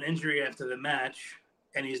 but have an injury after the match,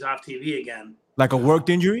 and he's off TV again? Like a worked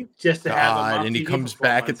injury? Just to have him off and TV he comes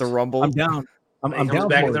back at the Rumble. I'm down. I'm down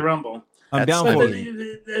back for at the it. Rumble. I'm down for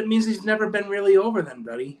it. That means he's never been really over then,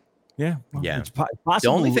 buddy. Yeah. Well, Yeah. it's possible. The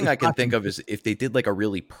only thing it's I can think possible. of is if they did like a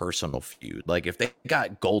really personal feud, like if they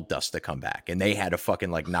got Goldust to come back and they had a fucking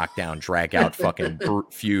like knockdown, drag out fucking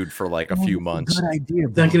feud for like a few months. Good idea,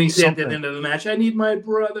 bro. Then can he say at the Something. end of the match, "I need my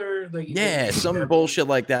brother"? Like, Yeah, some bullshit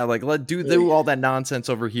like that. Like, let do all that nonsense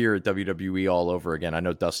over here at WWE all over again. I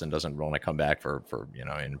know Dustin doesn't want to come back for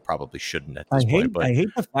and probably shouldn't at this point. But I hate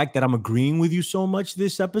the fact that I'm agreeing with you so much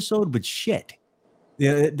this episode, but shit,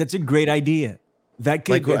 yeah, that's a great idea. That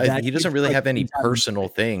could, like he doesn't really have any personal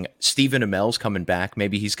thing. Stephen Amell's coming back.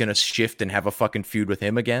 Maybe he's gonna shift and have a fucking feud with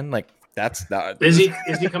him again. Like that's not. Is he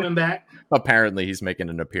coming back? Apparently, he's making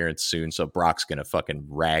an appearance soon. So Brock's gonna fucking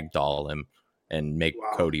ragdoll him and make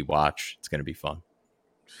Cody watch. It's gonna be fun.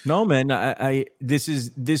 No, man, I this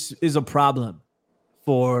is a problem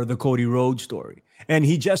for the Cody Rhodes story, and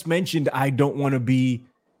he just mentioned I don't want to be.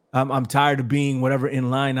 I'm tired of being whatever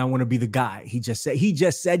in line. I want to be the guy. He just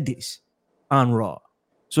said this on Raw.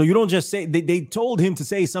 So you don't just say they told him to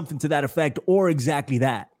say something to that effect or exactly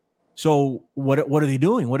that. So what are they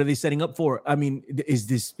doing? What are they setting up for? I mean, is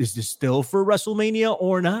this still for WrestleMania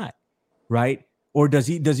or not? Right? Or does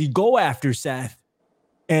he go after Seth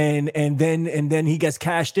and then he gets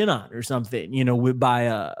cashed in on or something, you know,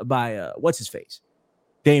 by what's his face?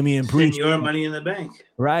 Damian Priest. Senor Money in the Bank.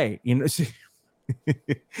 Right. You know,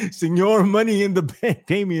 Senor Money in the Bank,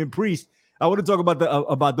 Damian Priest. I want to talk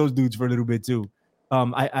about those dudes for a little bit too.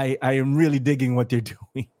 I am really digging what they're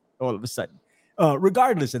doing all of a sudden.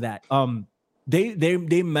 Regardless of that,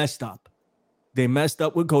 they messed up. They messed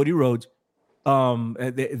up with Cody Rhodes.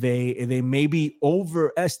 They maybe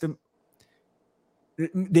overestimate.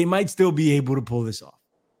 They might still be able to pull this off.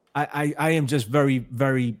 I am just very,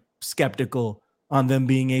 very skeptical on them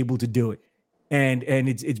being able to do it. And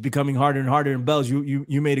it's becoming harder and harder. And Bells,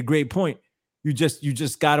 you made a great point. You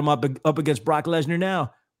just got him up against Brock Lesnar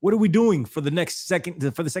now. What are we doing for the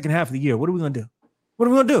second half of the year? What are we gonna do? What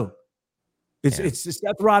are we gonna do? It's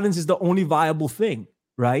Seth Rollins is the only viable thing,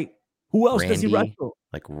 right? Who else does he wrestle?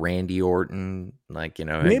 Like Randy Orton, like, you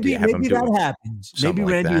know, maybe that happens. Maybe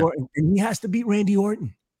like Randy that. Orton, and he has to beat Randy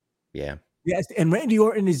Orton. Yeah. Yes, and Randy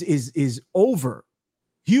Orton is over,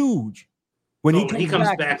 huge. When he comes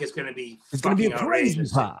back, it's going to be a crazy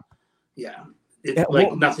pop. Yeah, it's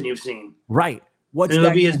like nothing you've seen. Right.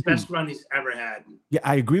 It'll be his best run he's ever had. Yeah,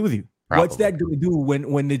 I agree with you. Probably. What's that going to do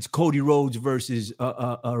when it's Cody Rhodes versus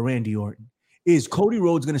Randy Orton? Is Cody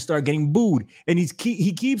Rhodes going to start getting booed? And he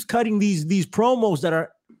keeps cutting these promos that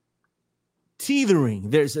are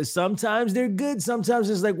teetering. Sometimes they're good. Sometimes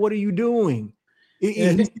it's like, what are you doing?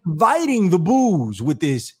 He's inviting the boos with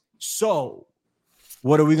this. So,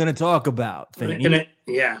 what are we going to talk about?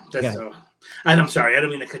 I'm sorry, I don't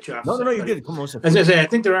mean to cut you off. No, you're good. Come on, as I say, I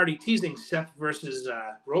think they're already teasing Seth versus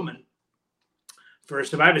Roman for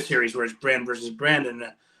Survivor Series, where it's Brand versus Brand in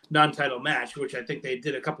a non-title match, which I think they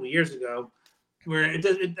did a couple of years ago. Where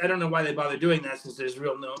I don't know why they bother doing that, since there's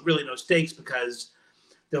really no stakes, because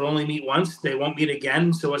they'll only meet once, they won't meet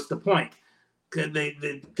again. So what's the point?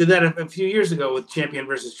 They did that a few years ago with champion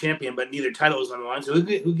versus champion, but neither title was on the line. So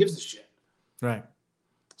who gives a shit? Right.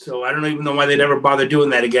 So I don't even know why they'd ever bother doing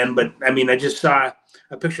that again. But I mean, I just saw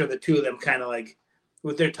a picture of the two of them kind of like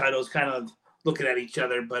with their titles kind of looking at each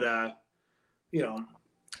other. But, you know,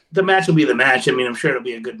 the match will be the match. I mean, I'm sure it'll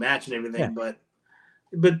be a good match and everything, but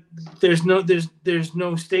there's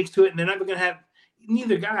no stakes to it. And they're not going to have,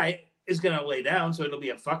 neither guy is going to lay down. So it'll be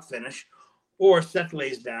a fuck finish, or Seth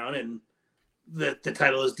lays down and the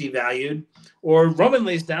title is devalued, or Roman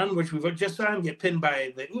lays down, which we've just saw him get pinned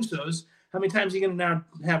by the Usos. How many times are you going to now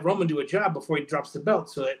have Roman do a job before he drops the belt?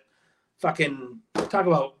 So it fucking talk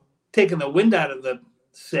about taking the wind out of the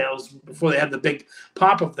sails before they have the big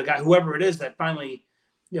pop of the guy, whoever it is that finally,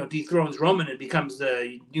 you know, dethrones Roman and becomes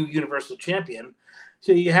the new Universal Champion.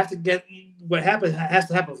 So you have to get what has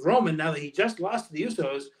to happen with Roman now that he just lost to the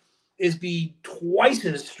Usos is be twice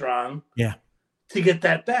as strong. Yeah. To get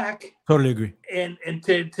that back. Totally agree. And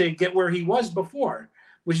to get where he was before.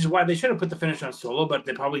 Which is why they should have put the finish on Solo, but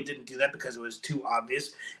they probably didn't do that because it was too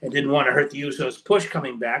obvious and didn't want to hurt the Usos' push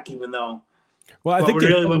coming back, even though. Well, I think we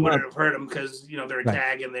really wouldn't have hurt them because, you know, they're a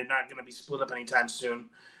tag and they're not going to be split up anytime soon.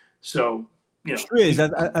 So, you know.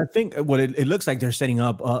 Strizz, I think what it looks like they're setting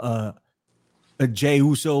up a Jey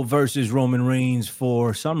Uso versus Roman Reigns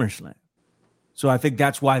for SummerSlam. So I think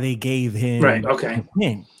that's why they gave him a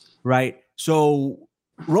pin, right? So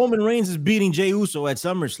Roman Reigns is beating Jey Uso at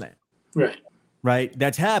SummerSlam. Right?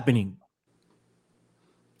 That's happening.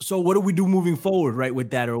 So what do we do moving forward, right, with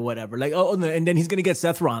that or whatever? Like, and then he's going to get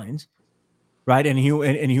Seth Rollins, right? And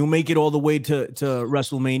he'll make it all the way to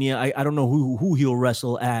WrestleMania. I don't know who he'll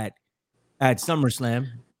wrestle at SummerSlam.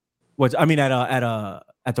 At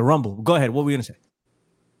at the Rumble. Go ahead. What were we gonna say?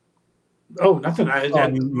 Oh, nothing.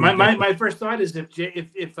 My first thought is if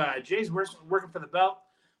Jay's working for the belt,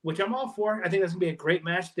 which I'm all for. I think that's gonna be a great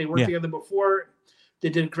match. They worked together before. They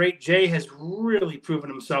did great. Jay has really proven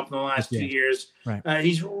himself in the last 2 years. Right.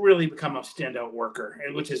 He's really become a standout worker,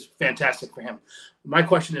 which is fantastic for him. My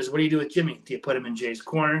question is, what do you do with Jimmy? Do you put him in Jay's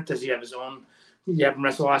corner? Does he have his own? Do you have him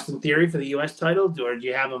wrestle Austin Theory for the U.S. title, or do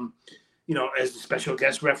you have him, as a special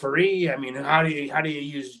guest referee? I mean, how do you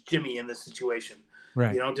use Jimmy in this situation?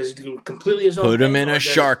 Right. Does he do completely his own? Put him in a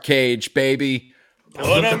shark cage, baby.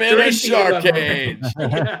 Put him in a shark cage.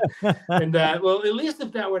 And well, at least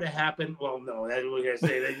if that were to happen, well, no, that's what we're gonna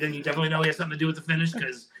say. Then you definitely know he has something to do with the finish,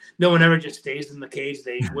 because no one ever just stays in the cage.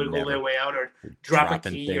 They wiggle their way out or drop a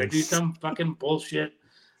key or do some fucking bullshit.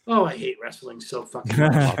 Oh, I hate wrestling so fucking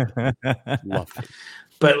much. Love it.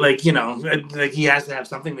 But he has to have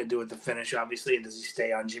something to do with the finish, obviously. And does he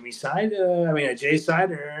stay on Jimmy's side? Jay's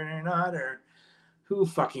side or not? Or who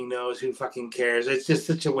fucking knows? Who fucking cares? It's just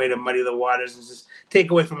such a way to muddy the waters and just take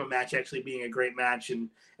away from a match actually being a great match and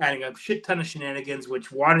adding a shit ton of shenanigans,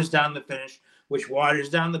 which waters down the finish, which waters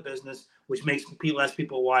down the business, which makes less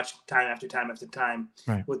people watch time after time after time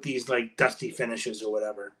with these dusty finishes or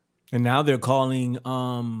whatever. And now they're calling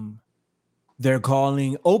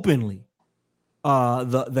openly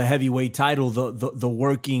the heavyweight title the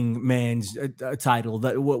working man's title,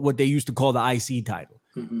 what they used to call the IC title.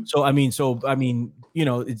 Mm-hmm. So I mean,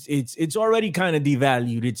 it's already kind of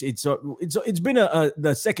devalued. It's been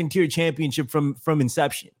the second tier championship from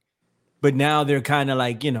inception, but now they're kind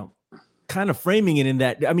of framing it in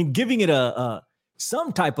that. I mean, giving it a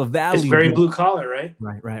some type of value. It's very blue collar, right?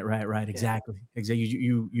 Right. Exactly.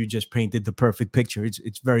 You just painted the perfect picture.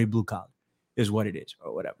 It's very blue collar, is what it is,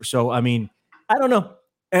 or whatever. So I mean, I don't know.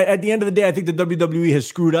 At the end of the day, I think the WWE has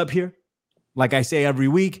screwed up here, like I say every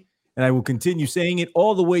week. And I will continue saying it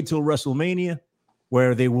all the way till WrestleMania,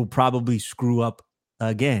 where they will probably screw up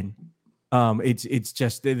again. It's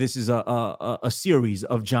just this is a series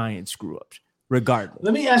of giant screw ups, regardless.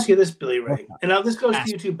 Let me ask you this, Billy Ray, and now this goes to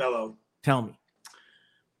you too, Bello. Tell me,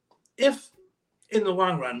 if in the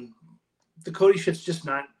long run the Cody shit's just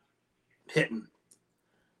not hitting,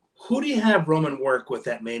 who do you have Roman work with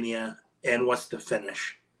at Mania, and what's the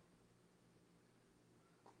finish?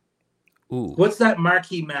 Ooh. What's that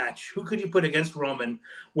marquee match? Who could you put against Roman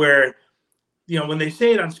where, when they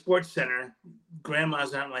say it on Sports Center,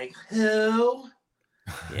 grandma's not like, who?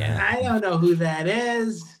 Yeah. I don't know who that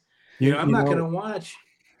is. I'm not going to watch.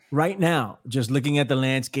 Right now, just looking at the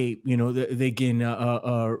landscape, they can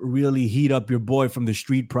really heat up your boy from the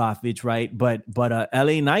Street Profits, right? But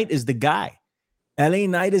LA Knight is the guy. LA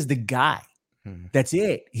Knight is the guy. That's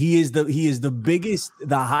it. He is the biggest,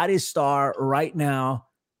 the hottest star right now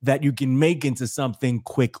that you can make into something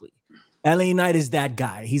quickly. LA Knight is that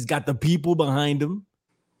guy. He's got the people behind him.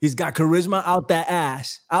 He's got charisma out that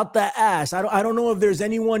ass. I don't know if there's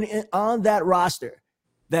anyone on that roster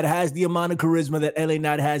that has the amount of charisma that LA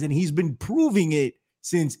Knight has, and he's been proving it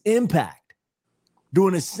since Impact.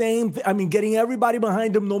 Doing the same thing. I mean, getting everybody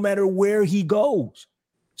behind him no matter where he goes.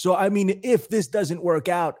 So, I mean, if this doesn't work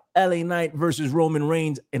out, LA Knight versus Roman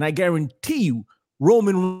Reigns, and I guarantee you,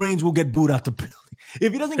 Roman Reigns will get booed out the building.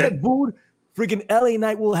 If he doesn't get booed, freaking LA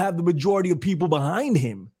Knight will have the majority of people behind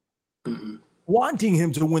him wanting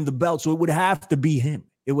him to win the belt. So it would have to be him.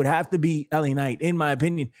 It would have to be LA Knight, in my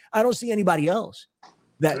opinion. I don't see anybody else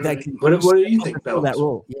that can. What do you think, Bello? That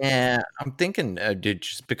role? Yeah, I'm thinking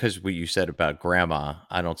just because what you said about Grandma,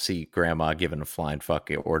 I don't see Grandma giving a flying fuck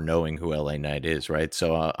or knowing who LA Knight is, right?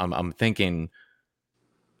 So I'm thinking,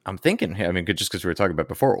 I mean, just because we were talking about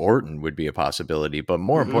before, Orton would be a possibility, but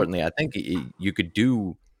more importantly, I think you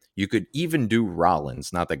could even do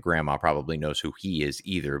Rollins. Not that Grandma probably knows who he is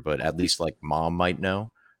either, but at least Mom might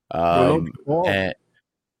know.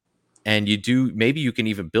 And maybe you can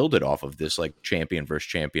even build it off of this champion versus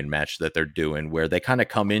champion match that they're doing, where they kind of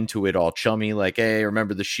come into it all chummy, hey,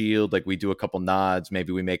 remember the Shield? We do a couple nods,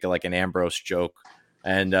 maybe we make it an Ambrose joke.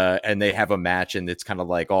 And they have a match, and it's kind of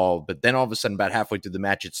but then all of a sudden, about halfway through the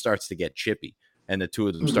match, it starts to get chippy, and the two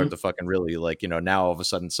of them start to fucking really now all of a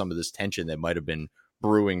sudden some of this tension that might have been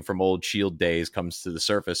brewing from old Shield days comes to the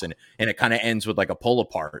surface, and it kind of ends with a pull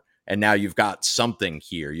apart, and now you've got something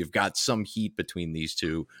here, you've got some heat between these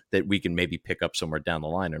two that we can maybe pick up somewhere down the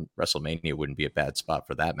line, and WrestleMania wouldn't be a bad spot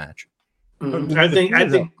for that match. I think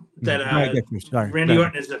that Randy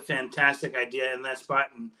Orton is a fantastic idea in that spot,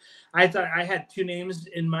 and I thought I had two names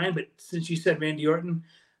in mind, but since you said Randy Orton,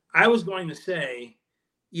 I was going to say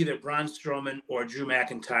either Braun Strowman or Drew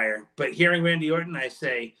McIntyre. But hearing Randy Orton, I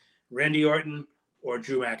say Randy Orton or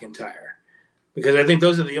Drew McIntyre, because I think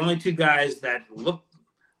those are the only two guys that look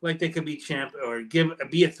like they could be champ or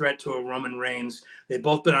be a threat to a Roman Reigns. They've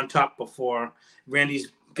both been on top before.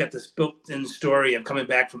 Randy's got this built-in story of coming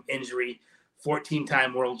back from injury.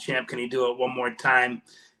 14-time world champ. Can he do it one more time?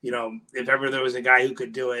 If ever there was a guy who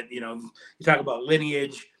could do it, you talk about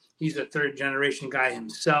lineage. He's a third-generation guy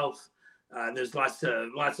himself. There's lots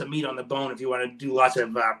of meat on the bone if you want to do lots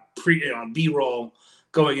of B-roll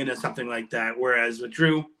going into something like that. Whereas with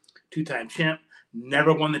Drew, 2-time champ,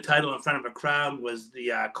 never won the title in front of a crowd, was the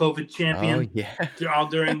COVID champion. Oh, yeah. All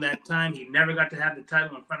during that time. He never got to have the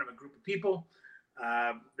title in front of a group of people.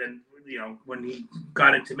 Then, when he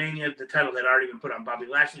got into Mania, the title had already been put on Bobby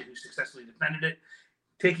Lashley, who successfully defended it,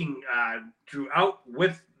 taking Drew out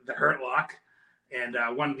with the Hurt Lock and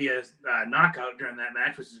won via knockout during that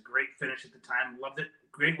match, which is a great finish at the time. Loved it.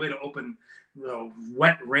 Great way to open the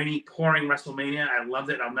wet, rainy, pouring WrestleMania. I loved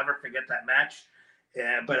it. I'll never forget that match.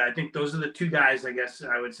 But I think those are the two guys, I guess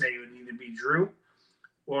I would say, would either be Drew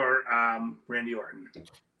or Randy Orton.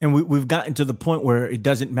 And we've gotten to the point where it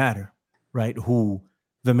doesn't matter, right, who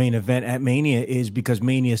the main event at Mania is, because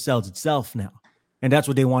Mania sells itself now. And that's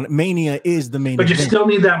what they want. Mania is the main event. But you still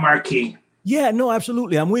need that marquee. Yeah, no,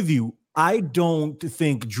 absolutely. I'm with you. I don't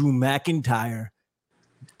think Drew McIntyre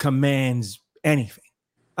commands anything.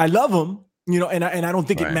 I love him, and I don't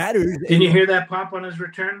think it matters. Didn't you hear that pop on his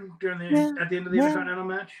return at the end of the Intercontinental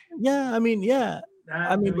match? Yeah, I mean,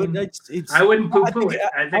 but it's. I wouldn't poo-poo it.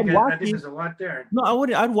 I think there's a lot there. No, I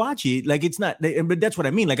wouldn't. I'd watch it. Like, it's not. But that's what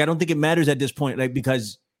I mean. Like, I don't think it matters at this point. Like,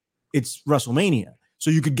 because it's WrestleMania, so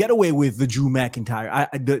you could get away with the Drew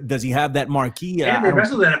McIntyre. Does he have that marquee? And they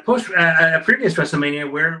wrestled at a previous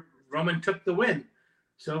WrestleMania where Roman took the win.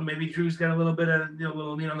 So maybe Drew's got a little bit of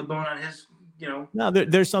little meat on the bone on his. No,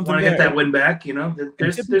 there's something. Want to get that win back?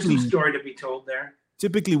 There's some story to be told there.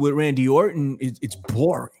 Typically, with Randy Orton, it's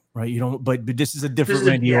boring, right? But this is a different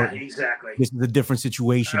Randy Orton. Yeah, exactly. This is a different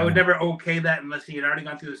situation. I would never okay that unless he had already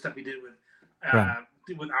gone through the stuff he did with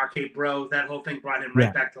Arcade Bro. That whole thing brought him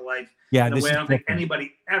right back to life. Yeah, in a way I don't think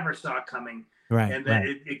anybody ever saw coming. Right. And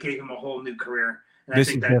it gave him a whole new career. And I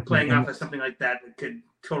think that playing off of something like that could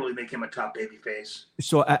totally make him a top babyface.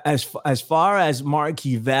 So as far as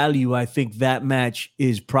marquee value, I think that match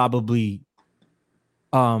is probably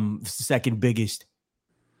second biggest,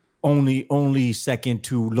 only second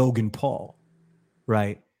to Logan Paul,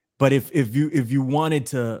 right? But if you wanted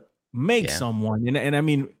to make someone, and I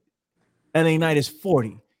mean, LA Knight is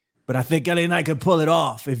 40, but I think LA Knight could pull it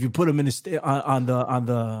off if you put him in on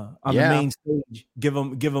the main stage, give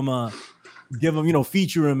him,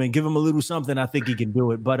 feature him and give him a little something. I think he can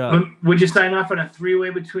do it. But would you sign off on a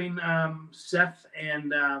 3-way between Seth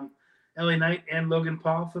and LA Knight and Logan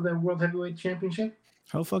Paul for the World Heavyweight Championship?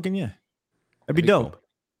 Hell fucking yeah. That'd be dope. Cool.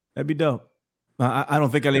 That'd be dope. I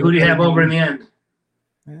don't think LA. Who do you have over in the end?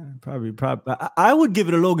 Yeah, probably. I would give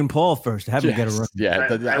it to Logan Paul first. Have him get a run. Yeah,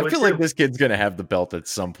 I feel like this kid's gonna have the belt at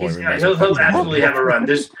some point. He'll absolutely have a run.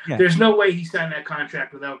 There's no way he signed that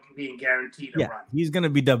contract without being guaranteed a run. He's gonna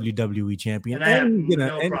be WWE champion. And I have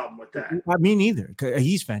no problem with that. I mean, either.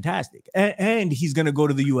 He's fantastic, and he's gonna go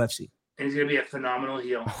to the UFC. And he's gonna be a phenomenal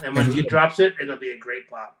heel. And when he drops it, it'll be a great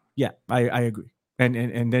pop. Yeah, I agree.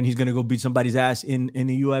 And then he's gonna go beat somebody's ass in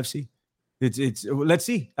the UFC. It's let's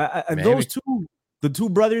see. Those two. The two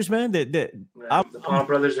brothers, man, the Paul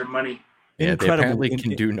brothers are money. Yeah, incredible. They apparently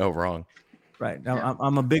can do no wrong. Right. Now,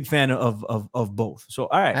 I'm a big fan of both. So,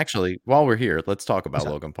 all right. Actually, while we're here, let's talk about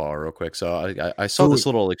Logan Paul real quick. So I saw this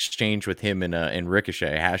little exchange with him in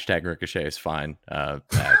Ricochet. Hashtag Ricochet is fine.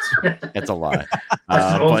 That's a lie.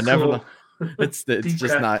 But never. It's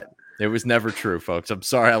just not. It was never true, folks. I'm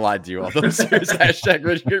sorry I lied to you all those years. Hashtag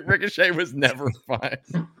Ricochet was never fine.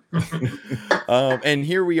 And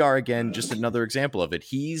here we are again, just another example of it.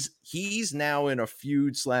 He's now in a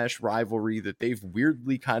feud / rivalry that they've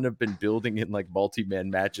weirdly kind of been building in like multi-man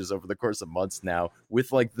matches over the course of months now,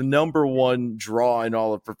 with like the number one draw in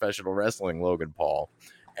all of professional wrestling, Logan Paul.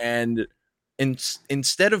 And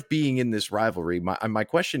instead of being in this rivalry, my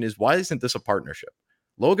question is, why isn't this a partnership?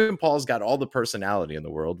 Logan Paul's got all the personality in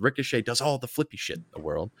the world. Ricochet does all the flippy shit in the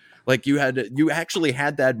world. Like you actually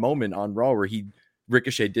had that moment on Raw where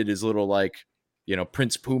Ricochet did his little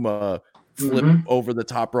Prince Puma flip over the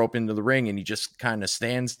top rope into the ring, and he just kind of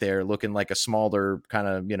stands there looking like a smaller kind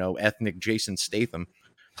of ethnic Jason Statham.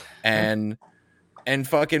 And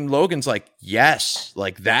fucking Logan's like, yes,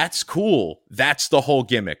 like that's cool. That's the whole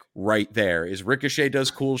gimmick right there. Is Ricochet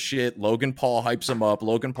does cool shit. Logan Paul hypes him up.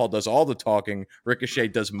 Logan Paul does all the talking. Ricochet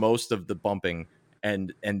does most of the bumping,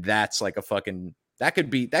 and that's like a fucking That could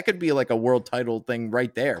be like a world title thing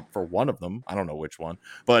right there for one of them. I don't know which one,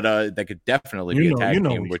 but that could definitely be a tag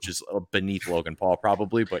team, which is beneath Logan Paul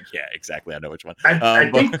probably. But yeah, exactly, I know which one. I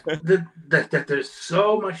think that there's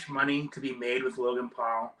so much money to be made with Logan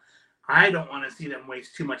Paul. I don't want to see them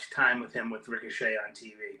waste too much time with him with Ricochet on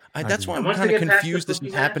TV. That's why I'm kind of confused this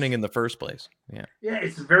is happening in the first place. Yeah,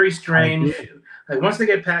 it's very strange. Like once they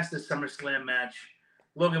get past the SummerSlam match,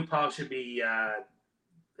 Logan Paul should be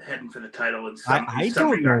heading for the title. In some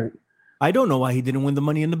regard. I don't know why he didn't win the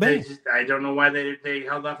Money in the Bank. I don't know why they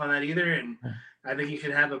held off on that either. And I think he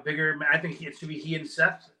should have a bigger. I think it should be he and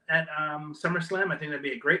Seth at SummerSlam. I think that'd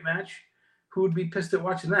be a great match. Who would be pissed at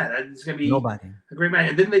watching that? It's going to be a great match.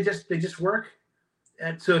 And then they just work.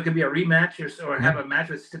 And so it could be a rematch or have a match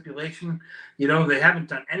with stipulation. You know, they haven't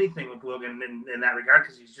done anything with Logan in that regard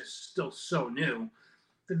because he's just still so new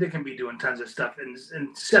that they can be doing tons of stuff.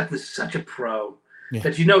 And Seth is such a pro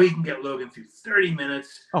that you know he can get Logan through 30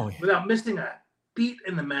 minutes without missing a beat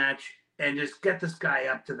in the match and just get this guy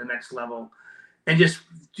up to the next level. And just,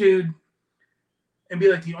 dude... And be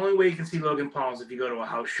like, the only way you can see Logan Paul is if you go to a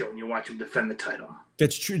house show and you watch him defend the title.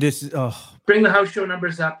 That's true. This is bring the house show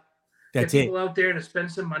numbers up. That's get people out there to spend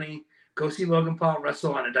some money. Go see Logan Paul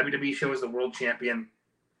wrestle on a WWE show as the world champion.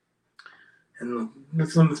 And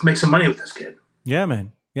let's make some money with this kid. Yeah,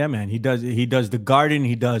 man. Yeah, man. He does the Garden.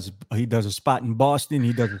 He does a spot in Boston.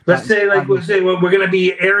 He does. Let's say we're going to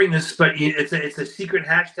be airing this, but it's a secret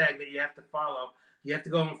hashtag that you have to follow. You have to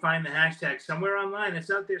go and find the hashtag somewhere online. It's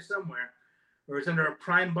out there somewhere. Or it's under a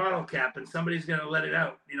Prime bottle cap, and somebody's going to let it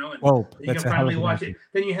out, you know, and you can finally watch it.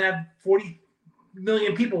 Then you have 40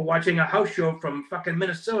 million people watching a house show from fucking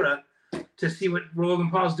Minnesota to see what Logan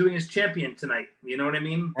Paul's doing as champion tonight. You know what I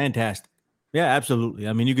mean? Fantastic. Yeah, absolutely.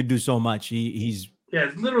 I mean, you could do so much. He's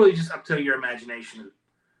it's literally just up to your imagination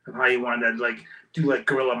of how you want to do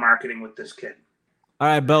guerrilla marketing with this kid. All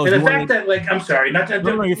right, Bello. And the fact that I'm sorry, not to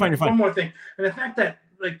no, you're fine. One more thing, and the fact that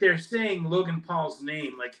they're saying Logan Paul's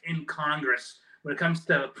name in Congress when it comes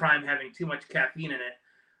to Prime having too much caffeine in it.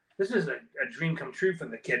 This is a dream come true for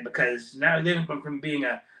the kid because now they went from being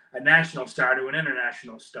a national star to an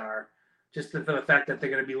international star just for the fact that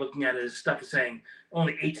they're going to be looking at his stuff saying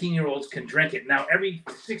only 18-year-olds can drink it. Now every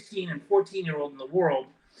 16 and 14-year-old in the world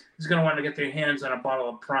is going to want to get their hands on a bottle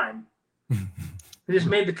of Prime. They just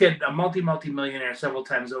made the kid a multi-millionaire several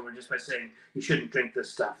times over just by saying he shouldn't drink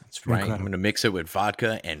this stuff. That's right. Incredible. I'm going to mix it with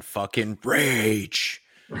vodka and fucking rage.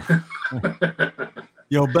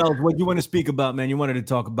 Yo, Bells, what you want to speak about, man? You wanted to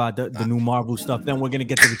talk about the new Marvel stuff. Then we're going to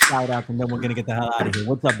get to the shout-outs, and then we're going to get the hell out of here.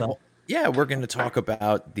 What's up, Bells? Yeah, we're going to talk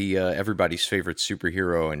about the everybody's favorite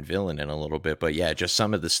superhero and villain in a little bit, but yeah, just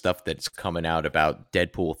some of the stuff that's coming out about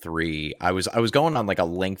Deadpool 3. I was going on a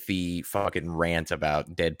lengthy fucking rant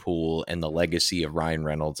about Deadpool and the legacy of Ryan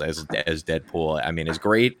Reynolds as Deadpool. I mean, as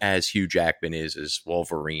great as Hugh Jackman is as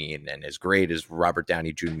Wolverine, and as great as Robert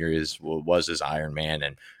Downey Jr. was as Iron Man,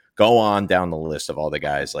 and go on down the list of all the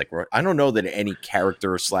guys. I don't know that any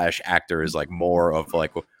character / actor is more of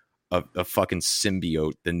a fucking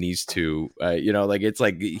symbiote than these two.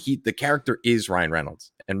 The character is Ryan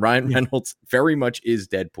Reynolds, and Ryan Reynolds very much is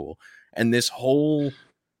Deadpool. And this whole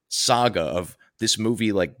saga of this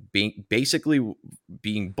movie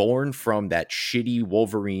being born from that shitty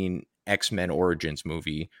Wolverine X-Men Origins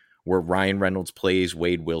movie where Ryan Reynolds plays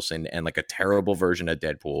Wade Wilson and a terrible version of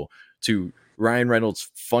Deadpool, to Ryan Reynolds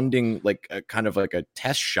funding a kind of a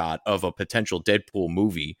test shot of a potential Deadpool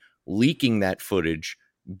movie, leaking that footage,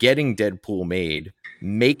 getting Deadpool made,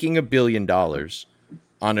 making $1 billion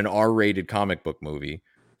on an R-rated comic book movie,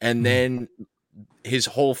 and then his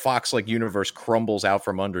whole Fox universe crumbles out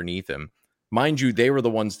from underneath him. Mind you, they were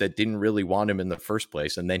the ones that didn't really want him in the first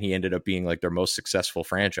place, and then he ended up being their most successful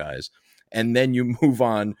franchise. And then you move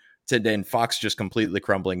on to then Fox just completely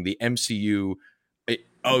crumbling. The MCU,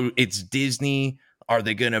 it's Disney. Are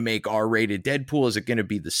they going to make R-rated Deadpool? Is it going to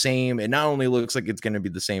be the same? It not only looks like it's going to be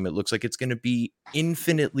the same, it looks like it's going to be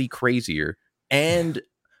infinitely crazier and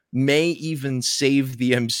may even save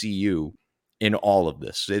the MCU in all of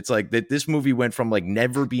this. It's that this movie went from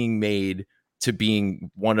never being made to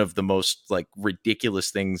being one of the most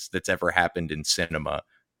ridiculous things that's ever happened in cinema.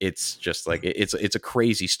 It's just it's a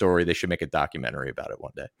crazy story. They should make a documentary about it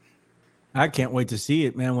one day. I can't wait to see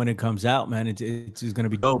it, man. When it comes out, man, it's going to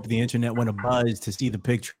be dope. The internet went abuzz to see the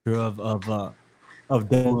picture of Deadpool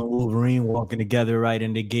and Wolverine walking together, right?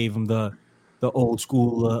 And they gave him the old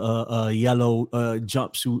school yellow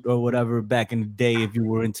jumpsuit or whatever back in the day. If you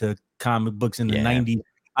were into comic books in the 90s,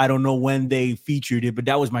 I don't know when they featured it, but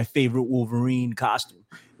that was my favorite Wolverine costume.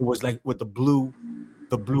 It was with the blue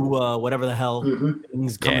the blue whatever the hell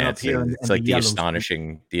things coming up here. It's like the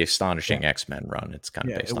astonishing X-Men run. It's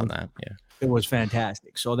kind of based on that. Yeah, it was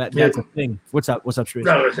fantastic. So that's a thing. What's up, Strizz?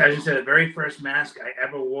 No, as I said, the very first mask I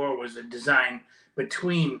ever wore was a design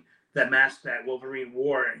between the mask that Wolverine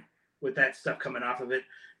wore with that stuff coming off of it,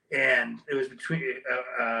 and it was between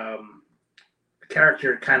a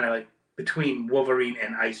character kind of like between Wolverine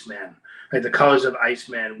and Iceman, like the colors of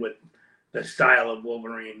Iceman with the style of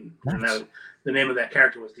Wolverine. Nice. And the name of that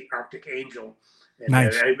character was the Arctic Angel. And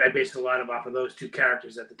nice. I based a lot off of those two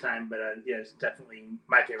characters at the time, but yeah, it's definitely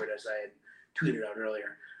my favorite, as I had tweeted out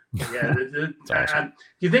earlier. Yeah, awesome. Do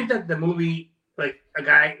you think that the movie, like a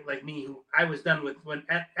guy like me, who I was done with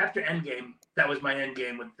after Endgame, that was my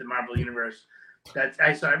Endgame with the Marvel Universe. That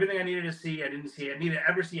I saw everything I needed to see. I didn't see. I needed to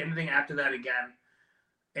ever see anything after that again,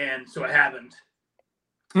 and so I haven't.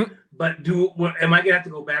 But am I gonna have to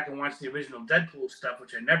go back and watch the original Deadpool stuff,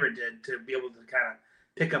 which I never did, to be able to kind of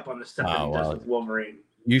pick up on the stuff that he does with Wolverine?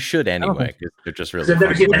 You should anyway, because they're just really. I've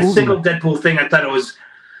never seen a single Deadpool thing. I thought it was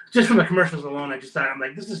just from the commercials alone. I just thought, I'm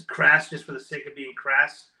like, this is crass just for the sake of being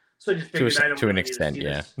crass. So I just figured to an extent,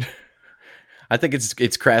 yeah. I think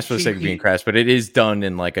it's crass for the sake of being crass, but it is done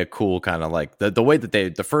in like a cool kind of like the way that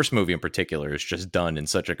the first movie in particular is just done in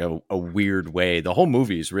such like a weird way. The whole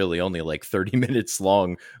movie is really only like 30 minutes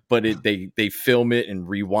long, but they film it and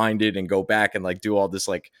rewind it and go back and like do all this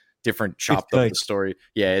like different chopped up the story.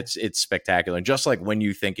 Yeah, it's spectacular. And just like when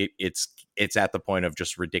you think it's at the point of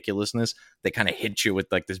just ridiculousness, they kind of hit you with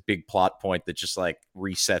like this big plot point that just like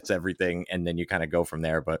resets everything, and then you kind of go from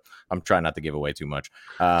there. But I'm trying not to give away too much.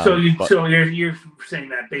 So you're saying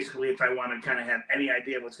that basically, if I want to kind of have any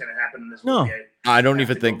idea what's going to happen in this movie, I don't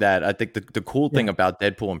even think that. I think the cool thing about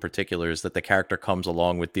Deadpool in particular is that the character comes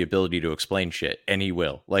along with the ability to explain shit, and he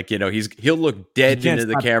will. Like, you know, he'll look dead into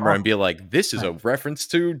the camera and be like, "This is a reference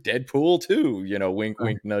to Deadpool 2." You know, wink,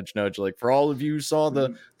 wink, nudge, nudge. Like, for all of you who saw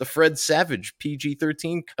the Fred Savage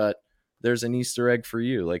PG-13 cut, there's an Easter egg for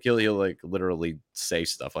you. Like, he'll like literally say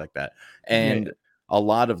stuff like that. And a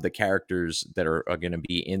lot of the characters that are going to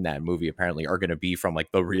be in that movie apparently are going to be from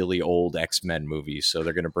like the really old X-Men movies. So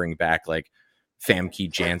they're going to bring back like Famke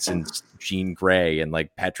Janssen's Jean Grey and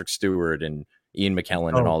like Patrick Stewart and Ian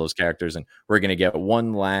McKellen and all those characters. And we're going to get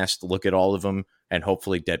one last look at all of them. And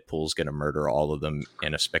hopefully Deadpool's going to murder all of them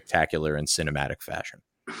in a spectacular and cinematic fashion.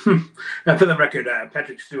 Now, for the record,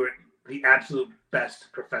 Patrick Stewart, the absolute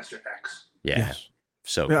best Professor X. Yeah. Yes.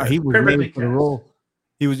 So he was made for the role.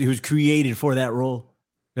 He was created for that role.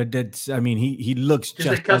 That's I mean, he looks just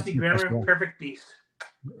like Kelsey Grammer, perfect beast.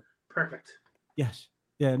 Perfect. Yes.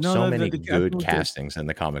 Yeah. No. So many good castings in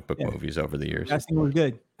the comic book movies over the years.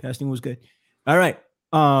 Casting was good. All right.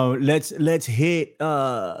 Let's hit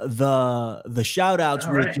the shout outs,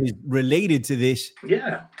 which is related to this.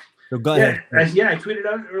 Yeah. So go ahead. I tweeted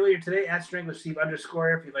out earlier today at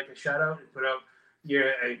 @StranglerSteve_ if you'd like a shout out, put out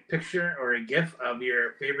a picture or a GIF of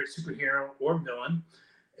your favorite superhero or villain.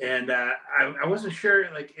 And I wasn't sure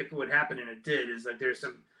like if it would happen, and it did. Is like there's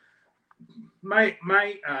some my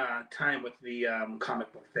time with the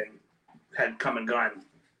comic book thing had come and gone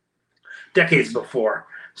decades before.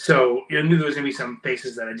 So I knew there was gonna be some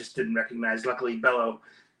faces that I just didn't recognize. Luckily, Bello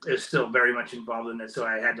is still very much involved in it, so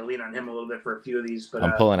I had to lean on him a little bit for a few of these. But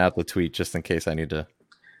I'm pulling out the tweet just in case I need to.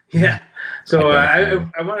 Yeah, so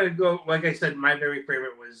I wanted to go. Like I said, my very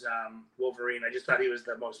favorite was Wolverine. I just thought he was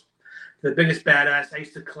the biggest badass. I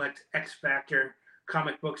used to collect X Factor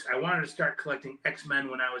comic books. I wanted to start collecting X-Men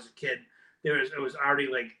when I was a kid. It was already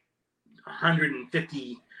like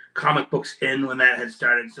 150 comic books in when that had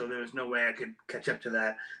started, so there was no way I could catch up to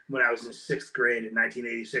that when I was in 6th grade in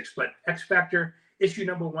 1986. But X Factor issue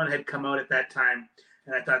number 1 had come out at that time,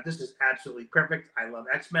 and I thought, this is absolutely perfect. I love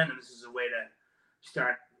X-Men, and this is a way to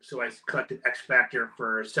start. So I collected X Factor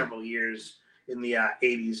for several years in the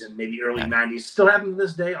 80s and maybe early 90s. Still have them to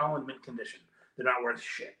this day, all in mint condition. They're not worth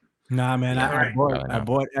shit. Nah, man, I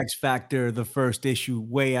bought X Factor the first issue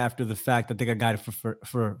way after the fact. I think I got it for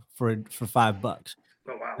 $5.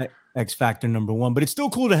 Oh wow! X Factor number 1, but it's still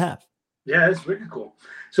cool to have. Yeah, it's really cool.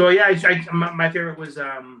 So yeah, my favorite was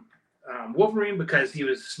Wolverine because he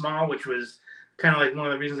was small, which was kind of like one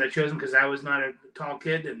of the reasons I chose him, because I was not a tall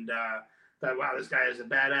kid, and thought, wow, this guy is a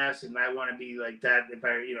badass, and I want to be like that if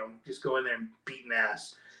I, just go in there and beat an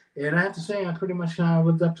ass. And I have to say, I pretty much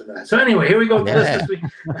lived up to that. So anyway, here we go with the list this week.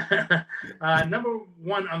 Number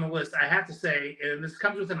 1 on the list, I have to say, and this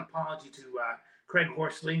comes with an apology to Craig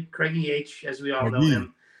Horsley, Craigie H, as we all know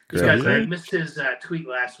him, because I missed his tweet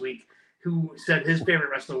last week, who said his favorite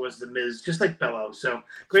wrestler was The Miz, just like Bello. So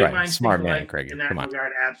great minds, smart man, Craig. In that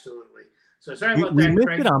regard, absolutely. So sorry about that, we missed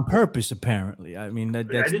Craig. it on purpose, apparently. I mean,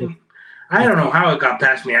 I don't know how it got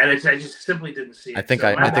past me. I just simply didn't see it. I think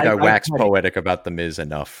I waxed poetic about the Miz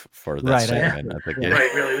enough for this Right, segment.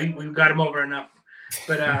 Right, really, we got him over enough.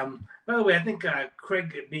 But by the way, I think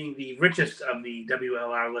Craig, being the richest of the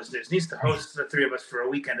WLR listeners, needs to host the three of us for a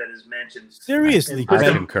weekend at his mansion. Seriously,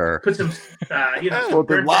 I concur. Put some, we'll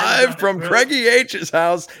be live from Craigie H's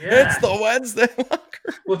house. Yeah. It's the Wednesday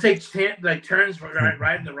Locker. We'll take turns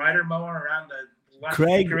riding the rider mower around the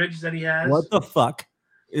acreage that he has. What the fuck?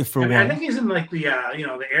 I think he's in like the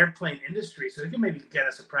the airplane industry, so he can maybe get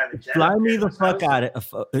us a private jet. Fly me the fuck out of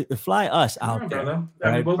fly us out there. Brother.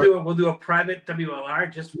 I mean, we'll do a private WLR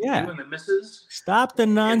just for you and the missus. Stop the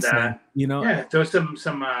nonsense. And, throw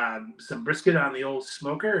some brisket on the old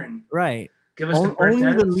smoker and give us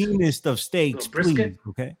only the leanest of steaks, please.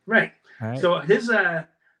 Okay. Right. So his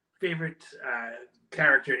favorite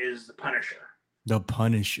character is the Punisher. The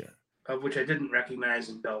Punisher. Of which I didn't recognize,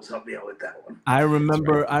 and Bell's helped me out with that one. I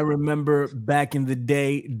remember back in the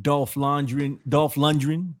day, Dolph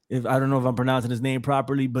Lundgren. If I don't know if I'm pronouncing his name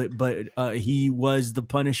properly, but he was the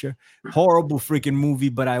Punisher. Horrible freaking movie,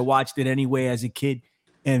 but I watched it anyway as a kid.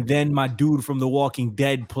 And then my dude from The Walking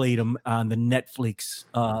Dead played him on the Netflix.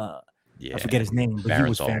 I forget his name, but he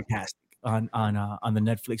was fantastic on the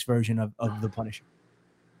Netflix version of the Punisher.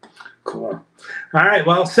 Cool. All right.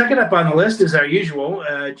 Well, second up on the list is our usual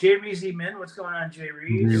Jay Reezy Min. What's going on, Jay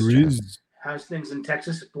Reezy? How's things in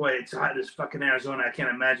Texas? Boy, it's hot as fucking Arizona. I can't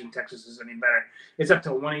imagine Texas is any better. It's up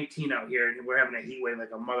to 118 out here, and we're having a heat wave like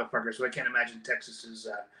a motherfucker. So I can't imagine Texas is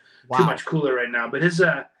too much cooler right now. But his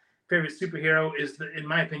favorite superhero is, in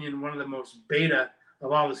my opinion, one of the most beta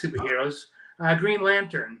of all the superheroes, Green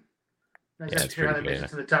Lantern. I'm not sure how that makes it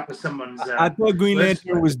to the top of someone's. I thought Green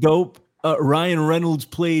Lantern was dope. Ryan Reynolds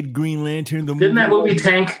played Green Lantern. Didn't that movie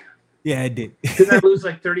tank? Yeah, it did. Didn't that lose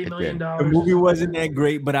like $30 million? The movie wasn't that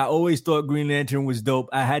great, but I always thought Green Lantern was dope.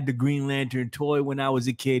 I had the Green Lantern toy when I was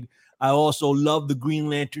a kid. I also loved the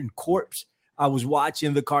Green Lantern corpse. I was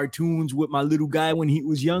watching the cartoons with my little guy when he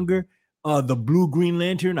was younger. The Blue Green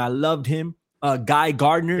Lantern, I loved him. Guy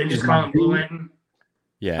Gardner. They just call him Blue Lantern.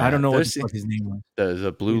 Yeah, I don't know what his name was. There's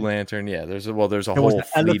a Blue Lantern. Yeah, there's a whole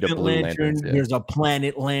fleet of Blue Lanterns. Yeah. There's a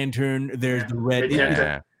Planet Lantern. There's the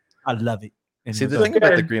red. I love it. And see, the thing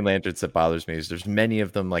about the Green Lanterns that bothers me is there's many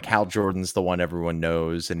of them. Like Hal Jordan's the one everyone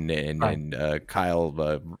knows, and Kyle,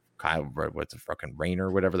 what's the fucking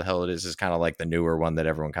Rayner, whatever the hell it is kind of like the newer one that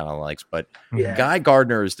everyone kind of likes. But Guy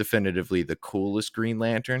Gardner is definitively the coolest Green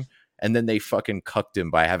Lantern. And then they fucking cucked him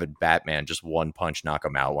by having Batman just one punch knock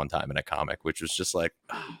him out one time in a comic, which was just like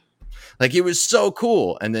he was so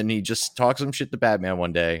cool. And then he just talked some shit to Batman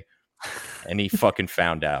one day, and he fucking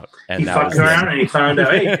found out. And he fucked around and he found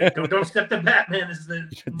out. Hey, don't step to Batman is the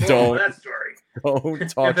moral of that story. Don't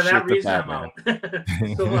talk for shit that to reason, Batman. I'm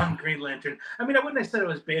out. Still on Green Lantern. I mean, I wouldn't have said it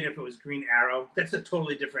was beta if it was Green Arrow. That's a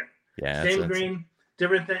totally different. Same green,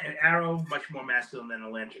 different thing. An arrow, much more masculine than a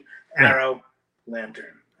lantern. Arrow,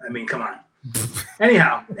 lantern. I mean, come on.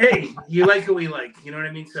 Anyhow, hey, you like who we like. You know what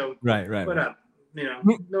I mean? So, right. What up?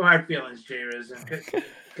 No hard feelings, Jay Riz.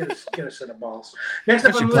 Get a set of balls. Next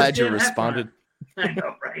up on the list, glad you responded. I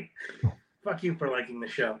know, right? Fuck you for liking the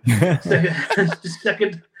show.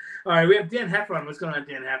 Second. All right, we have Dan Heffron. What's going on,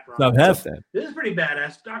 Dan Heffron? What's up, This is pretty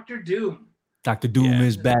badass. Dr. Doom. Dr. Doom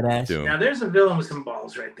is badass. Now there's a villain with some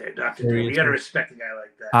balls right there, Dr. Doom. You got to respect a guy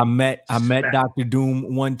like that. I met Dr.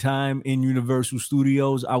 Doom one time in Universal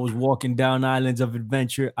Studios. I was walking down Islands of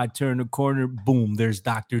Adventure. I turned the corner, boom, there's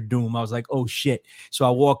Dr. Doom. I was like, oh shit. So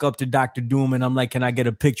I walk up to Dr. Doom and I'm like, can I get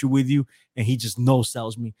a picture with you? And he just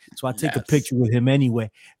no-sells me. So I take a picture with him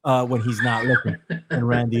anyway when he's not looking and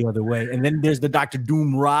ran the other way. And then there's the Dr.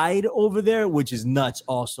 Doom ride over there, which is nuts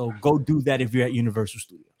also. Go do that if you're at Universal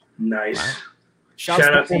Studios. Nice. Wow.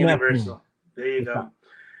 Shout out to Universal. There you go.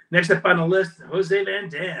 Next up on the list, Jose Van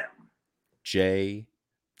Dam.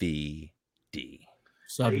 JVD.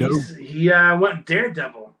 He went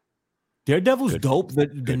Daredevil. Daredevil's dope. The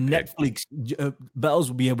Netflix,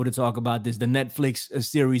 Bells will be able to talk about this. The Netflix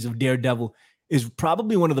series of Daredevil is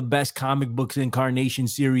probably one of the best comic books incarnation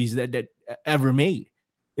series that ever made.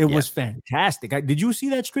 It was fantastic. Did you see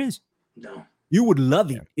that, Strizz? No. You would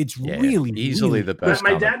love it. It's really easily the best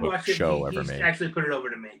my dad comic watched book it. show He ever made. Actually put it over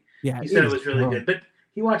to me. Yeah, he said it was really good, but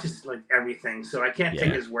he watches like everything, so I can't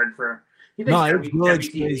take his word for. He thinks every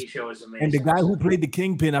TV show is amazing. And the guy who played the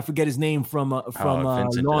Kingpin, I forget his name from Law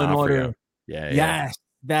and Order. Yes,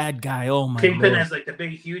 that guy. Oh my! Kingpin has like the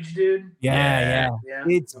big, huge dude. Yeah.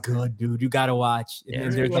 It's good, dude. You gotta watch.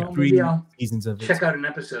 There's like 3 seasons of it. Check out an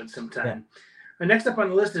episode sometime. Next up on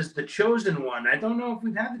the list is The Chosen One. I don't know if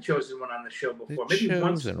we've had The Chosen One on the show before. Maybe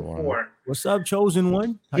once before. What's up, Chosen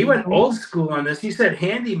One? He went old school on this. He said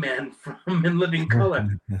Handyman from In Living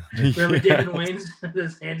Color. Remember David Wayne's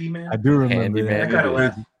this Handyman? I do remember that. I got to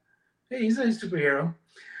laugh. Hey, he's a superhero.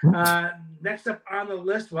 Next up on the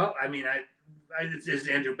list, well, I mean, it's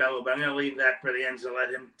Andrew Bello, but I'm going to leave that for the end to let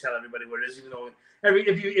him tell everybody what it is, even though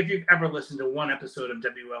if you've ever listened to one episode of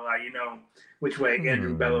WLR, you know which way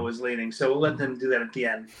Andrew Bello is leaning. So we'll let them do that at the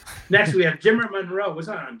end. Next, we have Jimmer Monroe. What's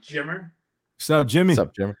on Jimmer? What's up, Jimmy? What's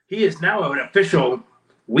up, Jimmer? He is now an official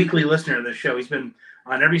weekly listener of the show. He's been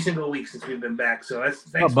on every single week since we've been back. So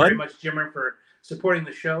thanks very much, Jimmer, for supporting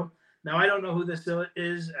the show. Now, I don't know who this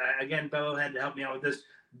is. Again, Bello had to help me out with this.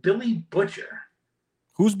 Billy Butcher.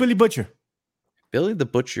 Who's Billy Butcher? Billy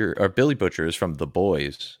Butcher is from The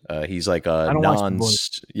Boys. He's like a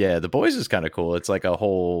The Boys is kind of cool. It's like a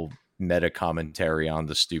whole meta commentary on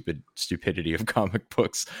the stupidity of comic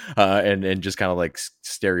books, and just kind of like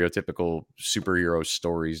stereotypical superhero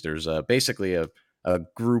stories. There's basically a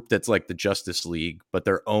group that's like the Justice League, but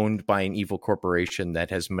they're owned by an evil corporation that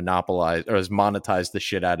has monopolized or has monetized the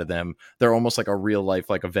shit out of them. They're almost like a real life,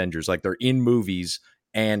 like Avengers, like they're in movies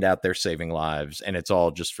and out there saving lives, and it's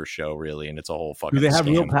all just for show, really. And it's a whole fucking. Do they have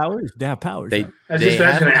scam. Real powers? They have powers. They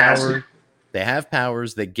have powers. They have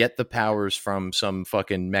powers. They get the powers from some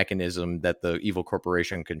fucking mechanism that the evil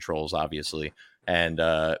corporation controls, obviously. And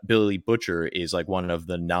Billy Butcher is like one of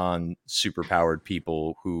the non-superpowered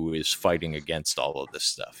people who is fighting against all of this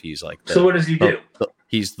stuff. He's like, so what does he do?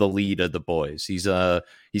 He's the lead of the boys. He's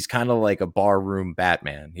kind of like a barroom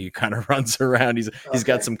Batman. He kind of runs around. He's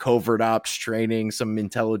got some covert ops training, some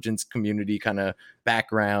intelligence community kind of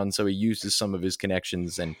background. So he uses some of his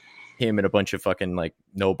connections, and him and a bunch of fucking like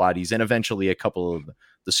nobodies, and eventually a couple of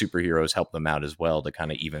the superheroes help them out as well to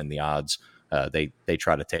kind of even the odds. They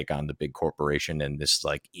try to take on the big corporation and this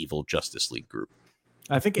like evil Justice League group.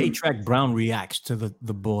 I think A-Track Brown reacts to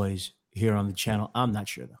the boys here on the channel. I'm not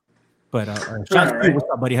sure though. But what's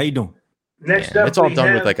up, buddy? How you doing? Next up, it's all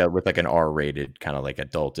done with like an R-rated kind of like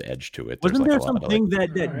adult edge to it. Wasn't there something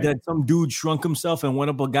that some dude shrunk himself and went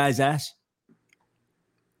up a guy's ass?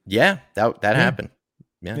 Yeah, that happened.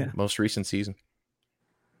 Yeah, most recent season.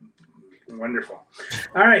 Wonderful.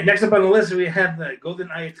 All right, next up on the list, we have the Golden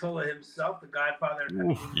Ayatollah himself, the Godfather.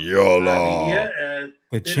 YOLO.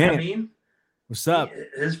 The champ. What's up?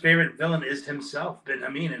 His favorite villain is himself, Ben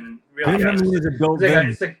Hameen, and really,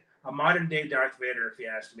 it's like a modern day Darth Vader, if you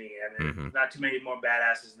ask me. I mean, not too many more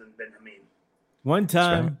badasses than Ben Hameen. One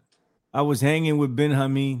time, I was hanging with Ben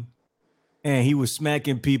Hameen, and he was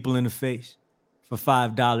smacking people in the face for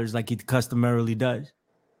 $5, like he customarily does.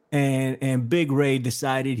 And Big Ray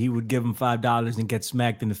decided he would give him $5 and get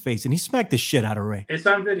smacked in the face. And he smacked the shit out of Ray. It's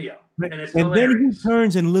on video. And then he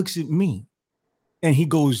turns and looks at me. And he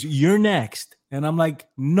goes, "You're next." And I'm like,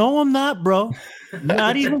 "No, I'm not, bro.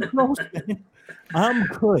 Not even close, man. I'm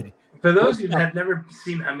good." For those who have never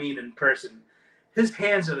seen Hameen in person, his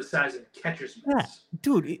hands are the size of catcher's mitts. Yeah,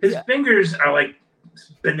 dude. His fingers are like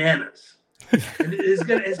bananas. And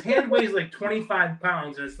his hand weighs like 25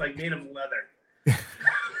 pounds, and it's like made of leather.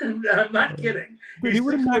 I'm not kidding. Dude, he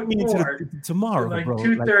would have knocked me into tomorrow, like bro.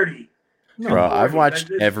 2:30. Bro, I've watched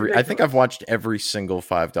I think I've watched every single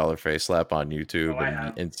 $5 face slap on YouTube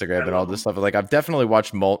and Instagram and all this stuff. Like I've definitely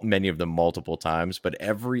watched many of them multiple times, but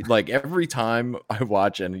every time I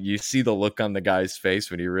watch and you see the look on the guy's face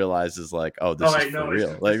when he realizes like, oh, this is for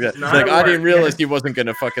real. Like I didn't realize he wasn't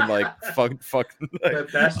gonna fucking like fuck. The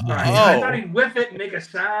best part. I thought he'd whiff it and make a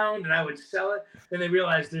sound, and I would sell it. Then they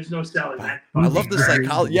realized there's no selling that. I love the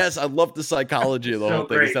psychology. Yes, I love the psychology of the whole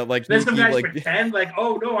thing. Is that like then some guys pretend like,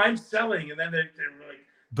 oh no, I'm selling. And then they're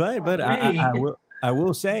like, but I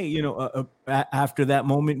will say, you know, after that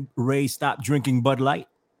moment, Ray stopped drinking Bud Light.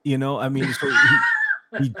 You know, I mean, so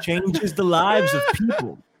he changes the lives of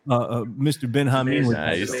people. Mr. Ben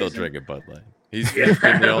Hameen, he's still drinking Bud Light.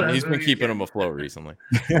 He's been keeping him afloat recently.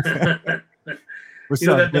 What's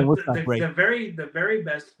up, Ray? The very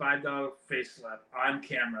best $5 face slap on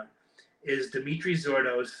camera is Dimitri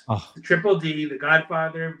Zordo's, the Triple D, the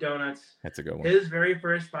Godfather of Donuts. That's a good one. His very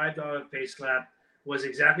first $5 face slap was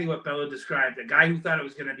exactly what Bello described. A guy who thought it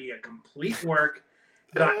was going to be a complete work,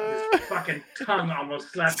 got his fucking tongue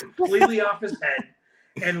almost slapped completely off his head.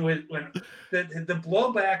 And when the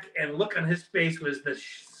blowback and look on his face was the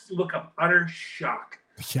look of utter shock.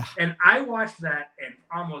 Yeah. And I watched that and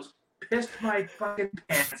almost pissed my fucking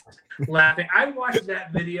pants laughing. I watched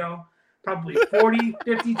that video probably 40,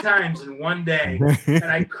 50 times in one day. And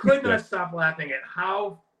I could not stop laughing at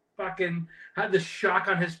how the shock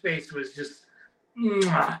on his face was just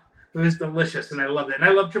It was delicious, and I loved it. And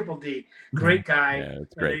I love Triple D. Great guy. Yeah,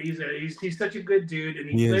 it's great. He's such a good dude, and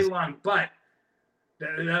he played along. But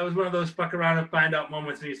that was one of those fuck around and find out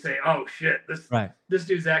moments when you say, "Oh shit, this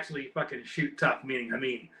dude's actually fucking shoot tough."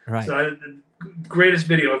 Meaning, Right. So the greatest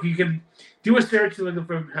video. If you can do a search looking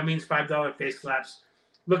for Hameen's $5 face slaps,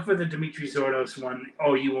 look for the Dimitri Zordos one.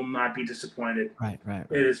 Oh, you will not be disappointed. Right.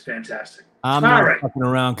 It is fantastic. I'm not fucking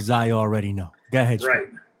around because I already know. Go ahead. Right.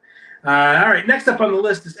 All right. Next up on the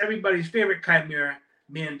list is everybody's favorite chimera,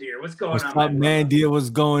 Mandir. What's going on? What's up, Mandir? What's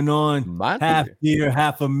going on? Half deer,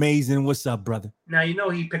 half amazing. What's up, brother? Now, you know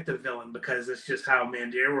he picked a villain because it's just how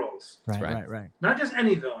Mandir rolls. Right. Not just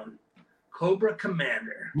any villain. Cobra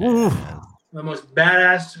Commander. Ooh. The most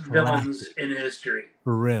badass villains in history.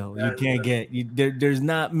 For real. You can't there's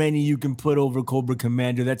not many you can put over Cobra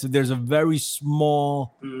Commander. There's a very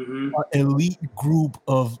small elite group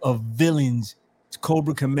of villains. It's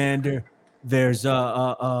Cobra Commander. There's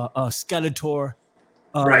Skeletor.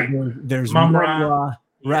 Right. There's Mumra.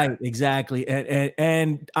 Right, exactly.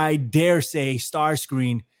 And I dare say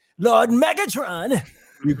Starscream, Lord Megatron.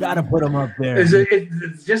 You got to put him up there.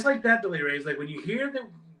 It's just like that, Billy Ray. It's like when you hear the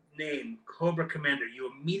name Cobra Commander,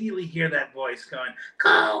 you immediately hear that voice going,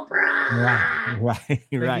 Cobra! Right.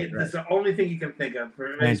 That's the only thing you can think of,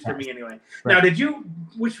 at least for me anyway. Right. Now,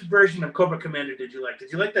 which version of Cobra Commander did you like?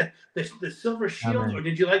 Did you like the silver shield, or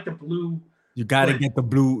did you like the blue? You got to get the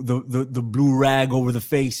blue, the blue rag over the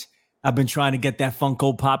face. I've been trying to get that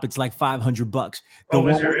Funko Pop. It's like $500. Is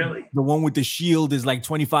it really? The one with the shield is like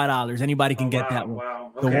 $25. Anybody can get that one.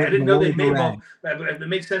 Wow. Okay, I didn't know they made both. It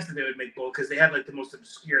makes sense that they would make both because they have like the most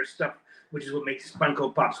obscure stuff, which is what makes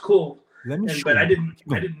Funko Pops cool. But I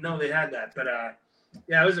didn't know they had that. But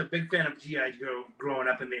I was a big fan of G.I. Joe growing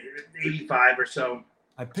up in the '85 or so.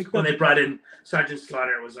 When they brought in Sergeant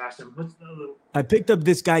Slaughter, it was awesome. I picked up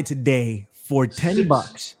this guy today for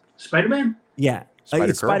 $10. Spider-Man? Yeah.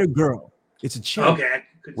 It's Spider-Girl. It's a chick. Okay.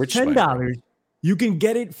 Which $10. You can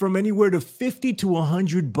get it from anywhere to $50 to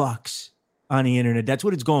 $100 on the internet. That's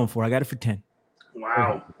what it's going for. I got it for 10.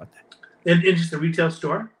 Wow. In just a retail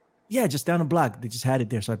store? Yeah, just down the block. They just had it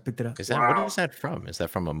there, so I picked it up. What is that from? Is that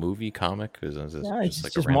from a movie, comic? It's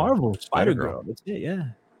just Marvel. Spider-Girl. That's it, yeah.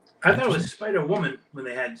 I thought it was Spider-Woman when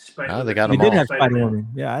they had Spider. Oh, they got them all. They did have Spider-Woman.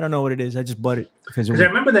 Yeah, I don't know what it is. I just bought it because I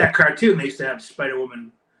remember that cartoon. They used to have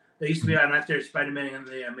Spider-Woman. They used to be on after Spider-Man and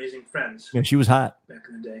the Amazing Friends. Yeah, she was hot back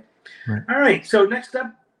in the day. Right. All right, so next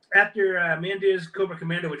up, after Mandir's Cobra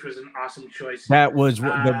Commander, which was an awesome choice. That was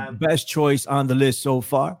the best choice on the list so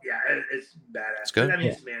far. Yeah, it's badass. It's good.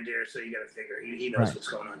 It's Mandir, so you got to figure he knows what's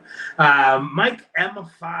going on. Mike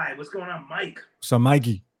M5, what's going on, Mike? So,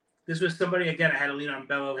 Mikey. This was somebody, again, I had to lean on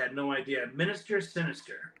Bello, had no idea. Minister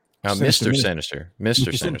Sinister. Oh, Mr. Sinister.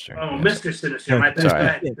 Mr. Sinister. Oh, yes. Mr. Sinister. My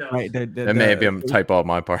bad. Right. That may be a typo on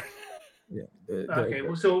my part. Yeah. Okay.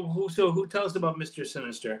 Well, so who tells us about Mr.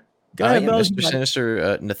 Sinister? Mr.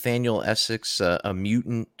 Sinister, Nathaniel Essex, a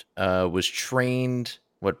mutant, was trained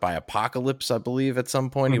by Apocalypse, I believe, at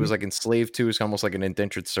some point. He was like enslaved to. He's almost like an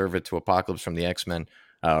indentured servant to Apocalypse from the X-Men,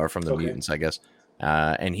 or from the mutants, I guess.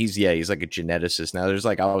 And he's like a geneticist. Now there's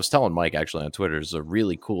I was telling Mike actually on Twitter, there's a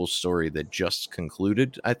really cool story that just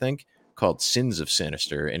concluded, I think, called Sins of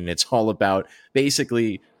Sinister. And it's all about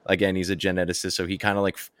basically, again, he's a geneticist. So he kind of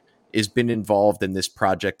is been involved in this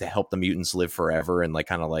project to help the mutants live forever and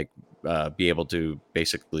be able to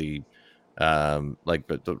basically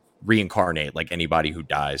reincarnate like anybody who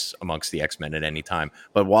dies amongst the X-Men at any time.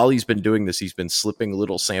 But while he's been doing this, he's been slipping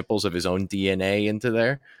little samples of his own DNA into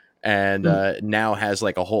there. And now has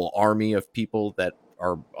like a whole army of people that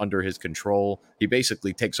are under his control. He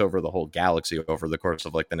basically takes over the whole galaxy over the course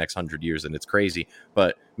of like the next 100 years, and it's crazy.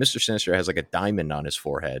 But Mr. Sinister has like a diamond on his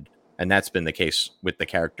forehead, and that's been the case with the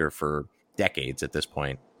character for decades at this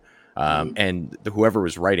point. And whoever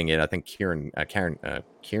was writing it, I think Kieran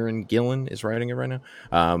Gillen is writing it right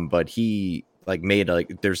now. But he made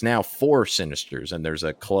there's now 4 Sinisters, and there's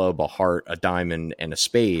a club, a heart, a diamond, and a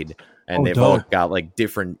spade. And they've all got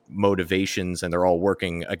different motivations, and they're all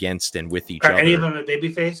working against and with each other. Any of them a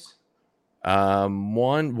babyface?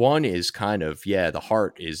 One is kind of, the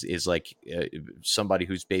heart is somebody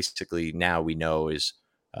who's basically now we know is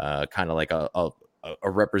kind of like a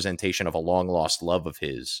representation of a long lost love of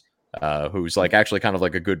his, who's actually kind of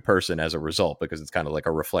like a good person as a result, because it's kind of like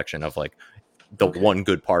a reflection of the one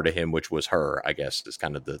good part of him, which was her, I guess, is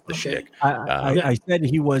kind of the shtick. I said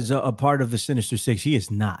he was a part of the Sinister Six. He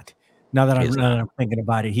is not. Now that I'm thinking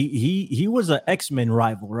about it, he was an X-Men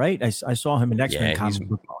rival, right? I saw him in X-Men comic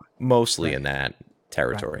book. Mostly in that.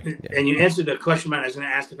 territory. Right. Yeah. And you answered the question I was going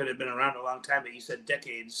to ask if it had been around a long time, but you said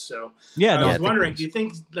decades. So Yeah, I no, was I think wondering, it do you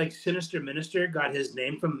think like Sinister Minister got his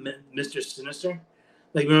name from Mr. Sinister?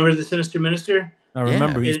 Like, remember the Sinister Minister I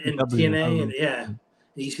remember in ECW. TNA and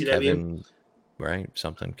ECW? Kevin, right?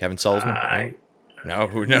 Something. Kevin Sullivan, right? No,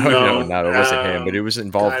 it wasn't him, but it was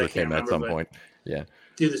involved God, I with can't him at remember, some but point. Yeah.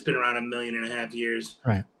 Dude, that's been around 1.5 million years.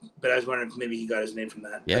 Right. But I was wondering if maybe he got his name from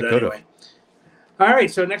that. Yeah, but could anyway. All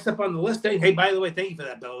right, so next up on the list, hey, by the way, thank you for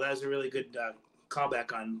that, Bello. That was a really good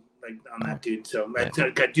callback on that dude. So that's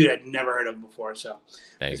a dude I'd never heard of before. So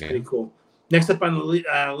that's pretty cool. Next up on the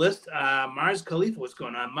list, Mars Khalifa. What's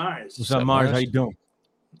going on, Mars? What's up, Mars? How you doing?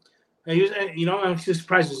 I'm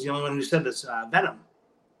surprised he's the only one who said this. Venom.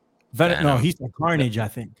 No, he's the Carnage, I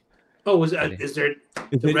think. Oh, is there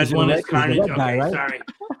the red one is Carnage? Okay, guy, right? Sorry.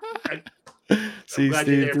 See, I'm glad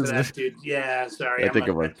Steve, you're there for that, dude. Yeah, sorry. I think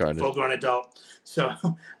it was Carnage. Full-grown adult, so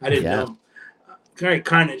I didn't know. All right,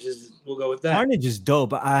 Carnage we'll go with that. Carnage is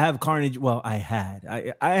dope. I have Carnage. Well, I had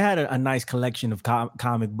a nice collection of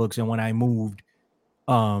comic books, and when I moved,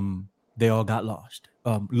 they all got lost,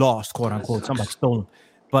 quote unquote. Somebody stole them.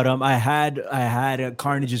 But I had a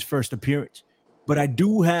Carnage's first appearance. But I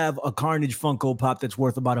do have a Carnage Funko Pop that's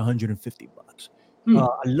worth about $150. I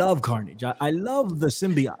love Carnage. I love the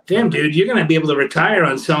symbiote. Damn, dude, you're gonna be able to retire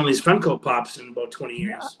on selling these Funko Pops in about 20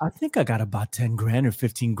 years. I think I got about 10 grand or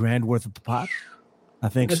 15 grand worth of pop. I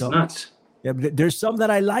think that's so. Nuts. Yeah, but there's some that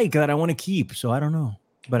I like that I want to keep, so I don't know.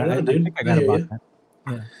 But I think I got about that.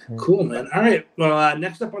 Yeah. Cool, man. All right. Well,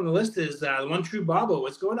 next up on the list is the one true Bobo.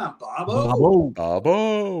 What's going on, Bobo?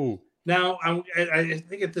 Bobo. Now, I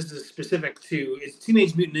think this is specific to it's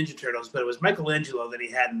Teenage Mutant Ninja Turtles, but it was Michelangelo that he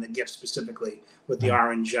had in the gift specifically with the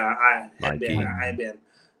orange headband.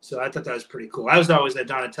 So I thought that was pretty cool. I was always a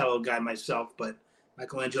Donatello guy myself, but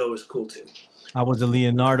Michelangelo was cool too. I was a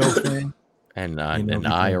Leonardo fan. And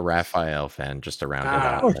a Raphael fan, just to round it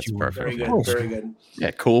out. That's perfect. Very good. Very good. Yeah,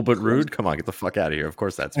 cool but rude. Come on, get the fuck out of here. Of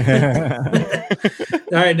course that's me. All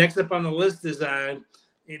right, next up on the list is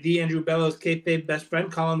Andrew Bello's kayfabe best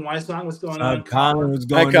friend, Colin Wysong. What's going on, Colin? What's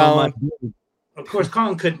going on? Of course,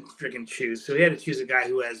 Colin couldn't freaking choose, so he had to choose a guy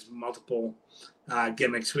who has multiple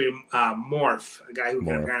gimmicks. Morph, a guy who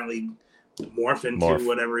can apparently morph into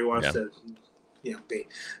whatever he wants to, be.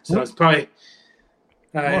 So it's probably.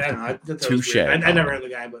 I don't know. Touche. I never heard of the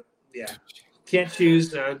guy, but yeah, can't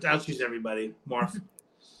choose. I'll choose everybody. Morph.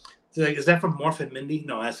 Is that from Morph and Mindy?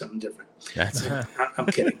 No, that's something different. I'm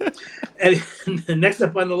kidding. And next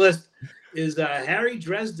up on the list is Harry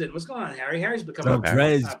Dresden. What's going on, Harry? Harry's become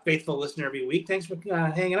a faithful listener every week. Thanks for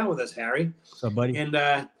hanging out with us, Harry. What's up, buddy?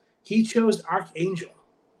 And he chose Archangel.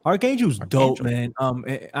 Archangel's dope, man.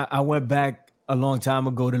 I went back a long time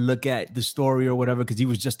ago to look at the story or whatever because he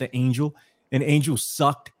was just an angel. And Angel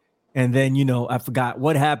sucked. And then, I forgot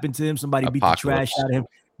what happened to him. Somebody beat the trash out of him.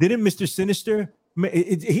 Didn't Mr. Sinister?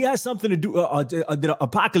 He has something to do.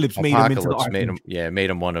 Apocalypse made him into the Archangel. Made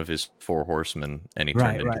him one of his 4 horsemen, and he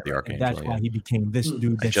turned into the Archangel. That's why he became this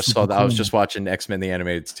dude. I just saw that. I was just watching X-Men the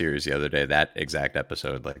Animated Series the other day. That exact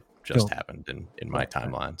episode happened in my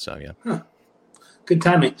timeline. So yeah. Huh. Good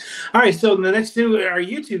timing. All right, so the next two are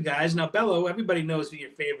you two guys. Now, Bello, everybody knows who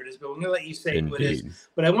your favorite is, but we're going to let you say who it is.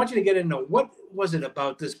 But I want you to get into what was it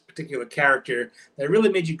about this particular character that really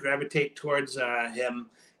made you gravitate towards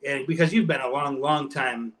him? And because you've been a long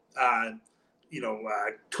time,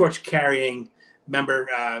 torch carrying member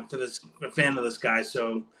for this, a fan of this guy.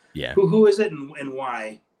 So yeah, who is it and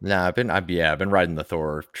why? Nah, I've been riding the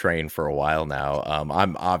Thor train for a while now.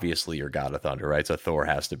 I'm obviously your God of Thunder, right? So Thor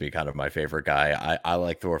has to be kind of my favorite guy. I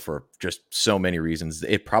like Thor for just so many reasons.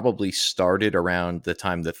 It probably started around the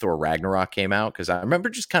time that Thor Ragnarok came out, because I remember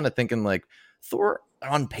just kind of thinking like Thor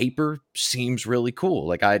on paper seems really cool.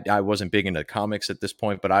 Like I wasn't big into comics at this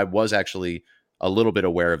point, but I was actually a little bit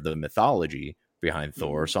aware of the mythology behind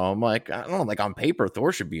Thor. So I'm like, I don't know, like on paper,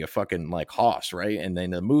 Thor should be a fucking like hoss, right? And then in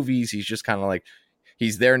the movies, he's just kind of like,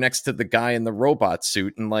 he's there next to the guy in the robot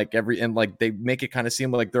suit, and they make it kind of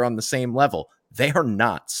seem like they're on the same level. They are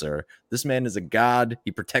not, sir. This man is a god. He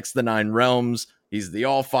protects the 9 realms. He's the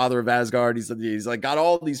all father of Asgard. He's like got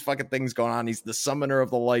all these fucking things going on. He's the summoner of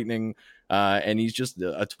the lightning. And he's just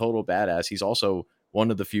a total badass. He's also one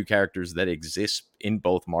of the few characters that exists in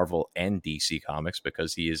both Marvel and DC comics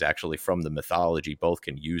because he is actually from the mythology. Both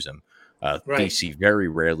can use him. Right. DC very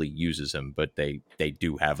rarely uses him, but they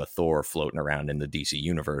do have a Thor floating around in the DC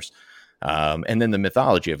universe. And then the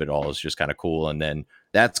mythology of it all is just kind of cool. And then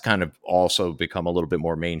that's kind of also become a little bit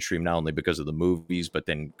more mainstream, not only because of the movies, but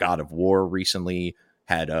then God of War recently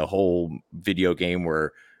had a whole video game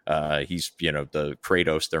where he's, the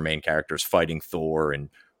Kratos, their main character, is fighting Thor and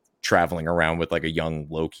traveling around with like a young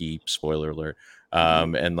Loki, spoiler alert,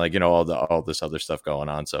 and like, you know, all this other stuff going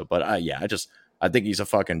on. So, but I think he's a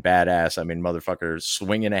fucking badass. I mean, motherfucker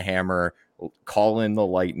swinging a hammer, calling the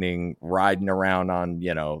lightning, riding around on,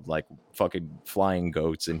 you know, like fucking flying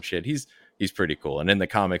goats and shit. He's pretty cool. And in the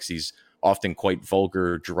comics, he's often quite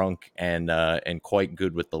vulgar, drunk, and quite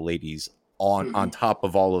good with the ladies on top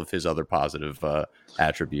of all of his other positive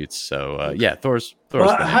attributes. So Thor's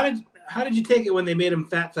well, how did you take it when they made him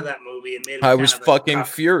fat for that movie and made him? I was fucking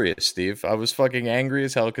furious, Steve. I was fucking angry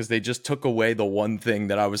as hell because they just took away the one thing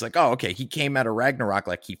that I was like, oh, okay, he came out of Ragnarok,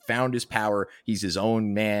 like he found his power. He's his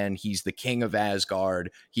own man. He's the king of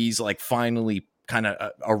Asgard. He's like finally kind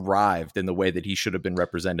of arrived in the way that he should have been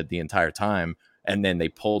represented the entire time. And then they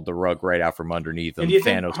pulled the rug right out from underneath him. And do you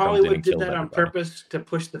Thanos think Hollywood did everybody that on purpose to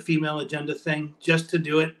push the female agenda thing, just to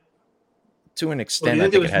do it? To an extent, I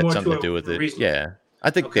think it had something to do with it. Yeah. I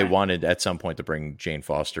think they wanted at some point to bring Jane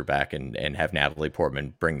Foster back and have Natalie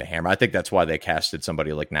Portman bring the hammer. I think that's why they casted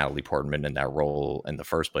somebody like Natalie Portman in that role in the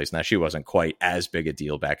first place. Now, she wasn't quite as big a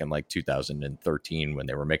deal back in like 2013 when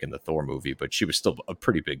they were making the Thor movie, but she was still a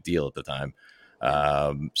pretty big deal at the time.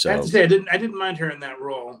 So I have to say, I didn't mind her in that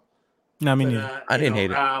role. No, I mean, I didn't hate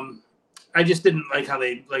it. I just didn't like how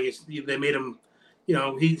they made him, you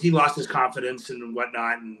know, he lost his confidence and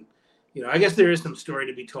whatnot. And, you know, I guess there is some story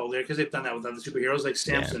to be told there because they've done that with other superheroes like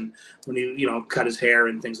Samson when he, you know, cut his hair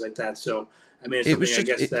and things like that. So, I mean,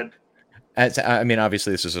 I mean,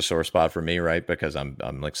 obviously this is a sore spot for me, right? Because I'm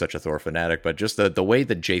like such a Thor fanatic, but just the way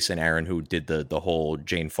that Jason Aaron, who did the whole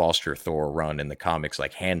Jane Foster Thor run in the comics,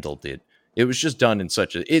 like handled it. It was just done in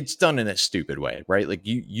it's done in a stupid way, right? Like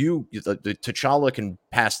the T'Challa can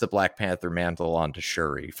pass the Black Panther mantle on to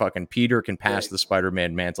Shuri. Fucking Peter can pass the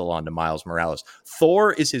Spider-Man mantle on to Miles Morales.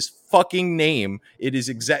 Thor is his fucking name. It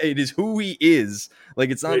is who he is.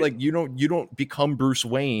 Like, it's not like you don't become Bruce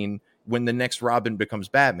Wayne when the next Robin becomes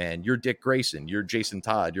Batman. You're Dick Grayson. You're Jason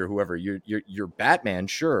Todd. You're whoever. You're Batman,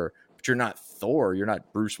 sure, but you're not Thor. You're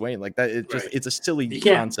not Bruce Wayne. Like that. It's a silly concept.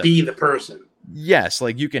 You can't be the person. Yes,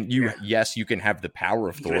 like you can have the power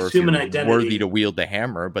of Thor if you're worthy to wield the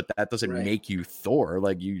hammer, but that doesn't make you Thor.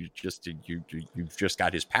 Like you've just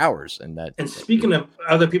got his powers, and that. And speaking of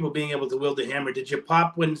other people being able to wield the hammer, did you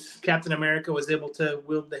pop when Captain America was able to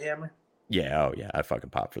wield the hammer? Yeah, oh yeah, I fucking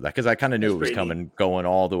popped for that because I kind of knew it was coming, going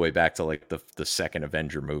all the way back to like the second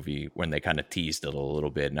Avenger movie when they kind of teased it a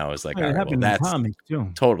little bit, and I was like, all right, well, that's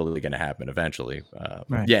totally going to happen eventually.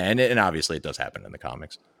 Yeah, and obviously it does happen in the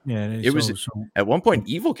comics. Yeah, it was at one point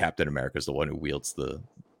evil Captain America is the one who wields the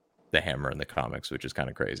hammer in the comics, which is kind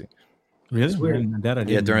of crazy. Really?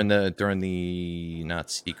 Yeah, during the not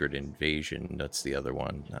Secret Invasion, that's the other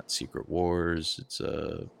one, not Secret Wars. It's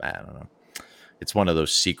I don't know. It's one of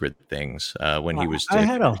those secret things. When he was, I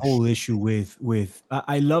had a whole issue with.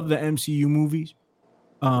 I love the MCU movies,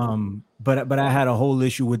 but I had a whole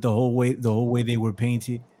issue with the whole way they were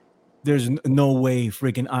painted. There's no way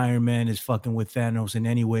freaking Iron Man is fucking with Thanos in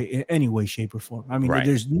any way, shape, or form. I mean,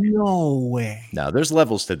 there's no way. No, there's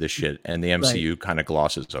levels to this shit, and the MCU kind of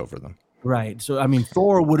glosses over them. Right. So I mean,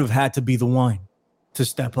 Thor would have had to be the one to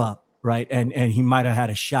step up, right? And he might have had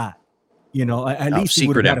a shot. You know, at least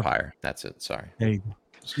Secret Empire. That's it. Sorry. There you go.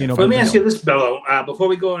 You know, let me ask you this, Bello. Before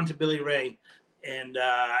we go on to Billy Ray, and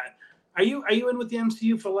are you in with the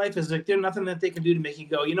MCU for life? Is there nothing that they can do to make you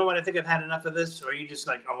go, you know what? I think I've had enough of this, or are you just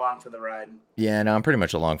like along for the ride? Yeah, no, I'm pretty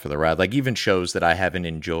much along for the ride. Like even shows that I haven't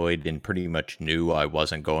enjoyed and pretty much knew I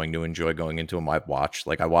wasn't going to enjoy going into them, I watched.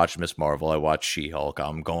 Like I watched Ms. Marvel, I watched She-Hulk.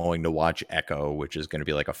 I'm going to watch Echo, which is going to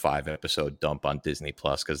be like a 5-episode dump on Disney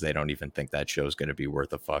Plus because they don't even think that show's going to be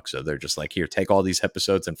worth a fuck. So they're just like, here, take all these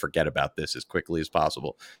episodes and forget about this as quickly as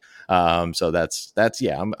possible. So that's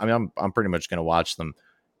yeah. I'm pretty much going to watch them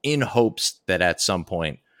in hopes that at some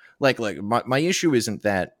point, like my issue isn't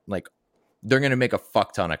that like they're going to make a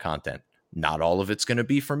fuck ton of content. Not all of it's going to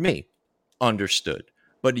be for me. Understood.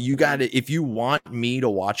 But you got to, if you want me to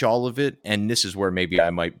watch all of it, and this is where maybe I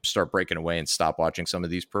might start breaking away and stop watching some of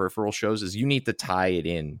these peripheral shows, is you need to tie it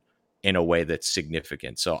in a way that's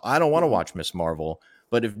significant. So I don't want to watch Ms. Marvel,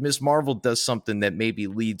 but if Ms. Marvel does something that maybe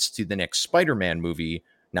leads to the next Spider-Man movie,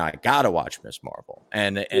 now I gotta watch Ms. Marvel,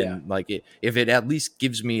 and like if it at least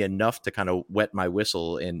gives me enough to kind of wet my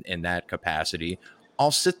whistle in that capacity,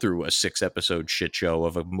 I'll sit through a 6-episode shit show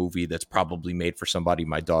of a movie that's probably made for somebody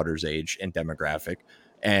my daughter's age and demographic,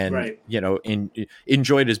 and you know,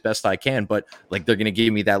 enjoy it as best I can. But like they're gonna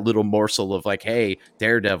give me that little morsel of like, hey,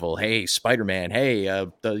 Daredevil, hey, Spider-Man, hey,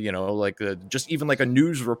 you know, like just even like a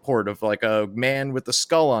news report of like a man with a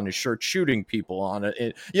skull on his shirt shooting people on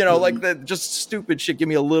it, you know, like that, just stupid shit. Give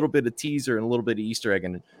me a little bit of teaser and a little bit of Easter egg,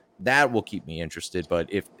 and that will keep me interested. But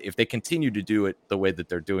if they continue to do it the way that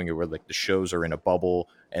they're doing it, where like the shows are in a bubble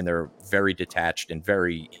and they're very detached and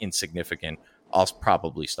very insignificant, I'll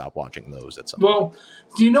probably stop watching those at some point. Well,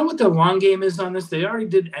 do you know what the long game is on this? They already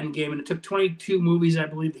did Endgame, and it took 22 movies, I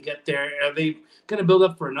believe, to get there. Are they going to build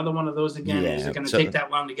up for another one of those again? Yeah, Is it going to take that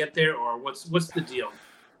long to get there, or what's the deal?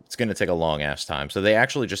 It's going to take a long ass time. So they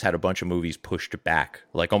actually just had a bunch of movies pushed back.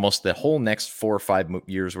 Like almost the whole next 4 or 5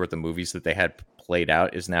 years worth of movies that they had played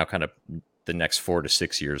out is now kind of the next 4 to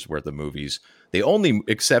 6 years worth of movies. The only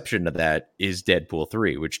exception to that is Deadpool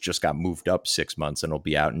 3, which just got moved up 6 months and will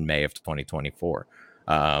be out in May of 2024.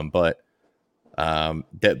 But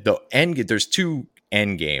the end, there's 2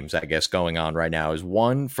 end games, I guess, going on right now. Is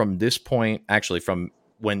one from this point, actually from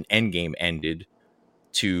when Endgame ended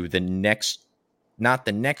to the next, not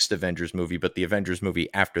the next Avengers movie, but the Avengers movie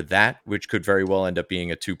after that, which could very well end up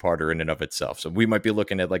being a 2-parter in and of itself. So we might be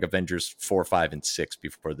looking at like Avengers 4, 5, and 6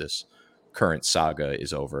 before this current saga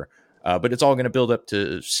is over. But it's all going to build up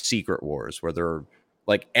to Secret Wars, where they're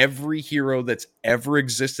like every hero that's ever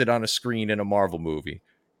existed on a screen in a Marvel movie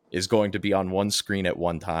is going to be on one screen at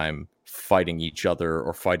one time, fighting each other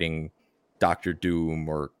or fighting Doctor Doom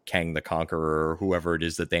or Kang the Conqueror or whoever it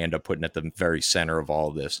is that they end up putting at the very center of all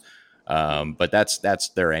of this. But that's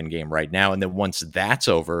their end game right now. And then once that's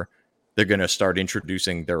over, they're going to start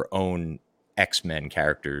introducing their own X-Men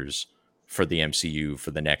characters for the MCU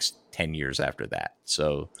for the next 10 years after that.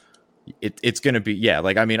 So it's going to be,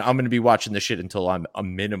 like, I mean, I'm going to be watching this shit until I'm a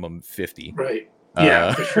minimum 50. Right.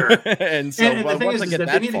 Yeah, for sure. And so and the thing is that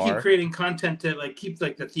they need far, to keep creating content to like keep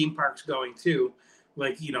like the theme parks going too.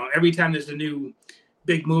 Like, you know, every time there's a new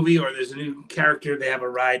big movie or there's a new character, they have a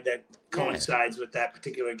ride that coincides with that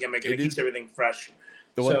particular gimmick, and it keeps everything fresh.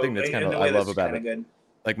 The one thing that's kind of I love about it, good.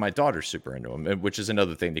 Like my daughter's super into him, which is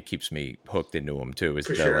another thing that keeps me hooked into him too. Is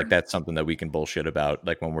that, sure. like that's something that we can bullshit about,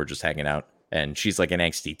 like when we're just hanging out. And she's like an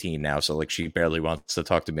angsty teen now, so like she barely wants to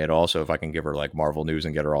talk to me at all. So if I can give her like Marvel news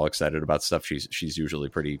and get her all excited about stuff, she's usually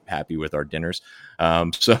pretty happy with our dinners.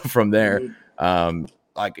 So from there,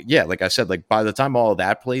 like I said, like by the time all of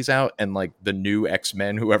that plays out and like the new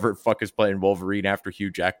X-Men, whoever fuck is playing Wolverine after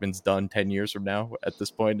Hugh Jackman's done 10 years from now, at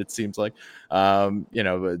this point, it seems like,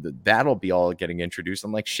 that'll be all getting introduced.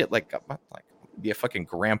 I'm like, shit, like be a fucking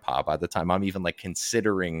grandpa by the time I'm even like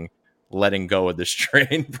considering letting go of this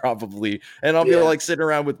train, probably. And I'll be like sitting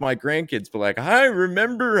around with my grandkids, but like, I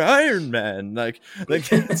remember Iron Man. Like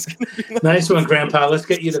it's gonna be like, nice one, Grandpa. Let's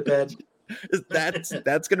get you to bed.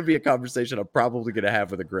 That's gonna be a conversation I'm probably gonna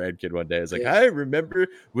have with a grandkid one day. It's like, I remember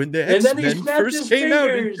when the X-Men first came out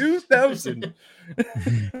in 2000.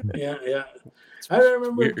 yeah. I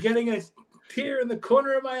remember getting a tear in the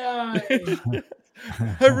corner of my eye.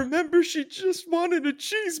 I remember she just wanted a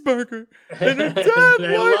cheeseburger, and her dad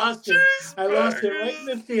lost it. I lost it right in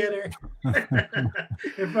the theater,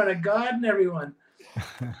 in front of God and everyone.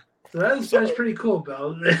 So that's pretty cool,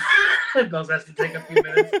 Bell. Bell has to take a few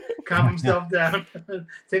minutes, calm himself down,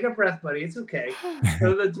 take a breath, buddy. It's okay.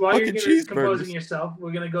 So that's while you're composing yourself,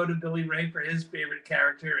 we're gonna go to Billy Ray for his favorite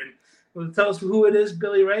character, and tell us who it is,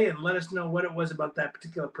 Billy Ray, and let us know what it was about that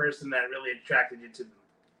particular person that really attracted you to them.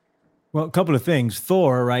 Well, a couple of things.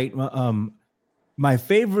 Thor, right? My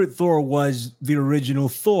favorite Thor was the original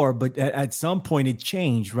Thor, but at some point it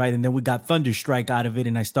changed, right? And then we got Thunderstrike out of it,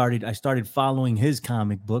 and I started following his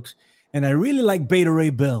comic books, and I really like Beta Ray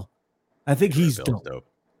Bill. I think he's dope.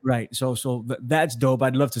 Right? So that's dope.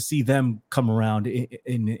 I'd love to see them come around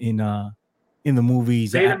in the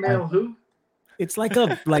movies. Beta Male who? It's like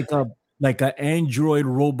a android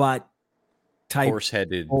robot type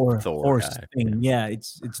horse-headed Thor thing. Yeah,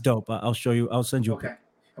 it's dope. I'll show you. I'll send you. Okay.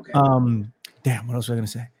 Damn, what else was I gonna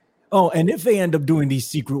say? Oh, and if they end up doing these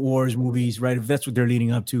Secret Wars movies, right? If that's what they're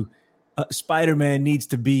leading up to, Spider-Man needs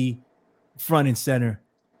to be front and center,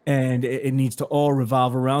 and it needs to all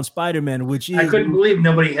revolve around Spider-Man. Which is, I couldn't believe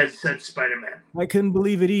nobody had said Spider-Man. I couldn't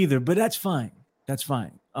believe it either, but that's fine. That's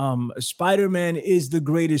fine. Spider-Man is the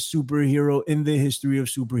greatest superhero in the history of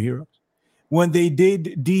superheroes. When they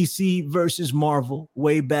did DC versus Marvel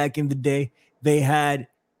way back in the day, they had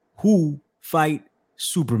who fight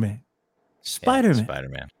Superman?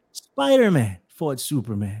 Spider-Man fought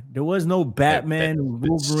Superman. There was no Batman,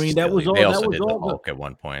 Wolverine. That was all. They also did the Hulk at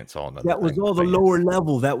one point. It's all another. That was all the lower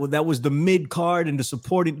level. That was the mid card and the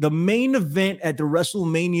supporting. The main event at the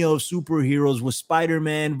WrestleMania of superheroes was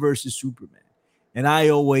Spider-Man versus Superman, and I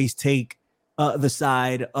always take the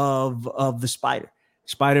side of the Spider.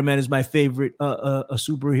 Spider-Man is my favorite a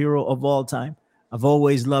superhero of all time. I've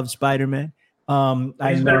always loved Spider-Man.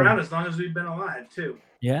 He's been around as long as we've been alive, too.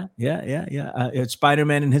 Yeah. It's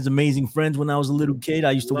Spider-Man and His Amazing Friends when I was a little kid.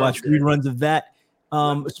 I used to watch reruns of that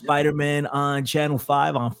Spider-Man on Channel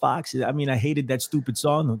 5 on Fox. I mean, I hated that stupid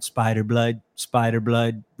song, Spider Blood, Spider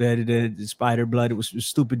Blood, Spider Blood. It was a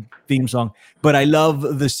stupid theme song, but I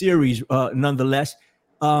love the series nonetheless.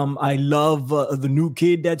 I love the new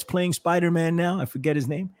kid that's playing Spider-Man now. I forget his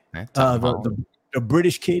name. The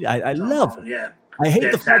British kid. I love him. Yeah. I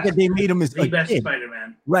hate the fact that they made him as the best kid.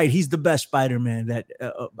 Spider-Man. Right, he's the best Spider-Man. That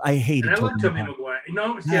I hated. And I love Tobey Maguire.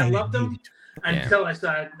 I loved him until I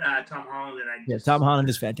saw Tom Holland, and Tom Holland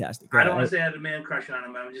is fantastic. I don't want to say I had a man crush on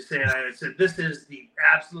him. I'm just saying I said this is the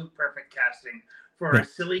absolute perfect casting for a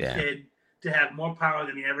silly kid to have more power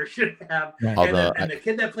than he ever should have. Right. And the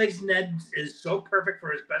kid that plays Ned is so perfect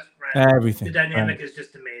for his best friend. Everything. The dynamic is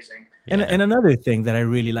just amazing. And another thing that I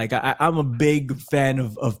really like, I'm a big fan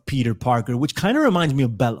of Peter Parker, which kind of reminds me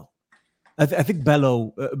of Bello. I think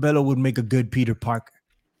Bello would make a good Peter Parker.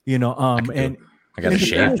 And I got a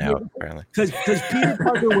shave now, apparently. Because Peter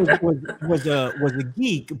Parker was a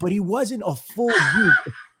geek, but he wasn't a full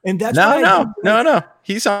geek. And that's no.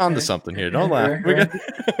 He's on to something here. Don't laugh.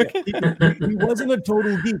 He wasn't a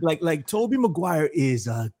total geek. Like Tobey Maguire is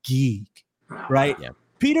a geek, right? Yeah.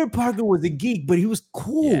 Peter Parker was a geek, but he was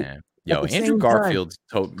cool. Yeah. Yo, Andrew Garfield's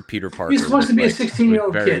Peter Parker. He's supposed to be a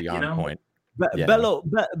 16-year-old kid, on point.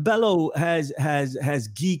 Bello has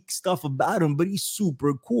geek stuff about him, but he's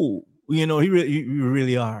super cool. You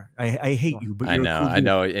really are. I hate you, but I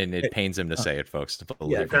know, and it pains him to say it, folks. To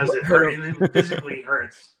believe it does. It hurt. It physically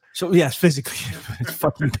hurts. So yes, physically, it's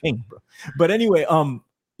fucking pain, bro. But anyway,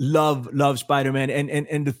 love Spider-Man,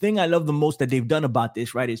 and the thing I love the most that they've done about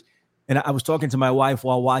this, right, is, and I was talking to my wife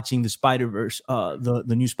while watching the Spider-Verse, the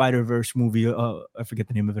new Spider-Verse movie. I forget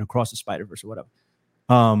the name of it, Across the Spider-Verse or whatever.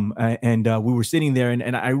 And we were sitting there,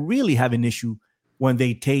 and I really have an issue when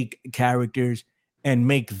they take characters and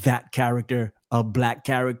make that character a black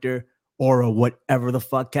character or a whatever the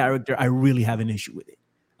fuck character. I really have an issue with it.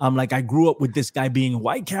 I'm like, I grew up with this guy being a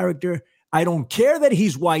white character. I don't care that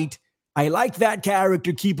he's white. I like that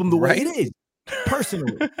character. Keep him the way it is,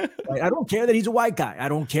 personally. Right? I don't care that he's a white guy. I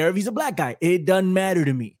don't care if he's a black guy. It doesn't matter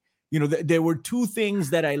to me. There were two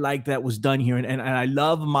things that I liked that was done here, and I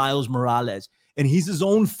love Miles Morales. And he's his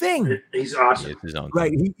own thing. He's awesome.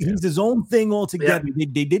 Right. He's his own thing altogether. Yeah.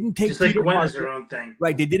 They didn't take just like Gwen is their own thing.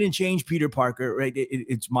 Right. They didn't change Peter Parker. Right.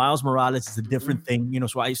 It's Miles Morales. It's a different thing.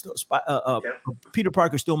 So I still Peter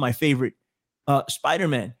Parker is still my favorite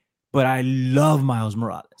Spider-Man, but I love Miles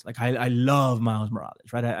Morales. Like I love Miles Morales.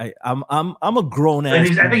 Right. I'm a grown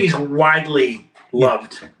ass. I think he's widely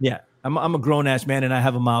loved. Yeah. I'm a grown ass man, and I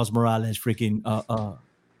have a Miles Morales freaking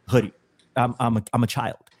hoodie. I'm a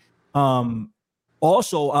child.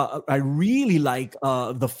 Also, I really like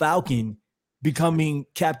the Falcon becoming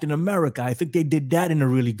Captain America. I think they did that in a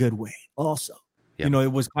really good way. Also,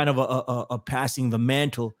 it was kind of a passing the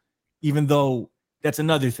mantle, even though that's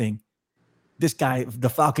another thing. This guy,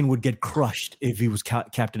 the Falcon, would get crushed if he was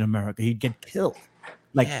Captain America. He'd get killed.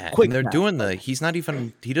 Quick. And they're doing he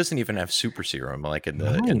doesn't even have super serum like in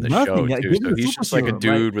the show too. So he's just like a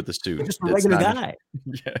dude with a suit. Just a regular guy.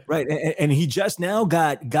 Right. And he just now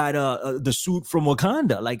got the suit from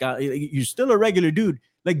Wakanda. Like you're still a regular dude.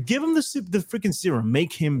 Like give him the freaking serum.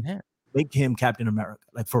 Make him Captain America.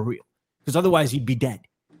 Like for real. Because otherwise he'd be dead.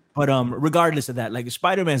 But regardless of that, like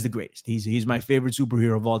Spider-Man's the greatest. He's my favorite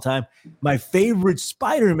superhero of all time. My favorite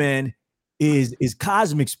Spider-Man is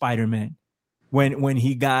Cosmic Spider-Man. When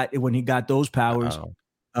he got those powers,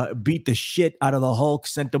 beat the shit out of the Hulk,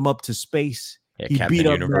 sent him up to space. Yeah, he Captain beat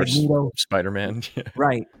up Universe, Magneto. Spider-Man.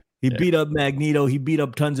 Right. He beat up Magneto. He beat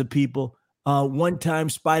up tons of people. One time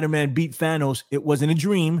Spider-Man beat Thanos. It wasn't a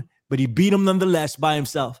dream, but he beat him nonetheless by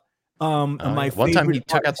himself. One time he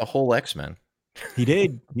took out the whole X-Men. He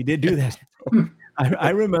did do that.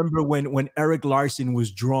 I remember when Eric Larson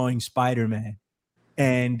was drawing Spider-Man,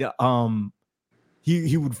 and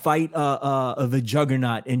he would fight the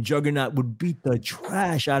Juggernaut, and Juggernaut would beat the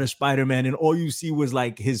trash out of Spider-Man, and all you see was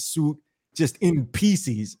like his suit just in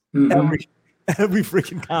pieces. Every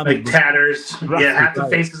freaking comic, like tatters. Right, half the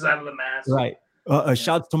faces out of the mask. Right.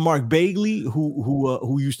 Shouts to Mark Bagley,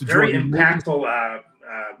 who used to very impactful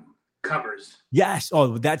covers. Yes.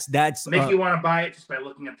 Oh, that's make you want to buy it just by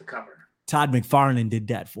looking at the cover. Todd McFarlane did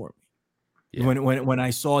that for me. Yeah. When I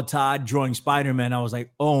saw Todd drawing Spider-Man, I was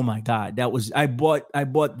like, oh my God, I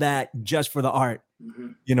bought that just for the art,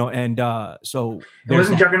 and so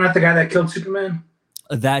wasn't Juggernaut the guy that killed Superman?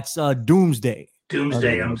 That's Doomsday.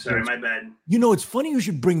 I'm sorry, my bad. It's funny you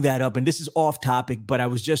should bring that up, and this is off topic, but I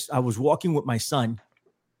was walking with my son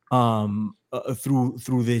through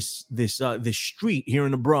this street here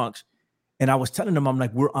in the Bronx, and I was telling him, I'm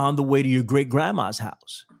like, we're on the way to your great grandma's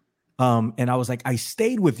house. And I was like, I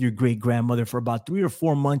stayed with your great grandmother for about 3 or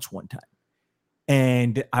 4 months one time.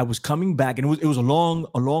 And I was coming back, and it was a long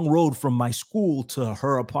road from my school to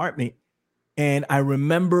her apartment. And I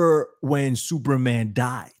remember when Superman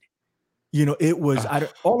died. You know, it was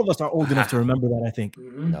all of us are old enough to remember that, I think.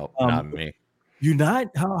 No, not me. You not?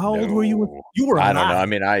 How old were you? You were alive. I don't know. I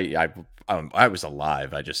mean, I was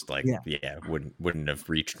alive. I just wouldn't have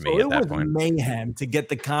reached me at that point. It was mayhem to get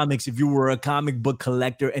the comics if you were a comic book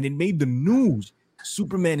collector, and it made the news.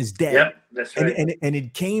 Superman is dead. Yep, that's right. And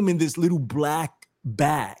it came in this little black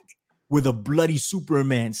bag with a bloody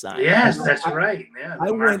Superman sign. Yes, that's right. Yeah,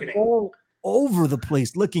 I went all over the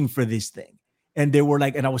place looking for this thing. And they were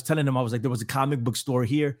like, and I was telling them, I was like, there was a comic book store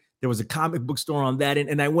here. There was a comic book store on that.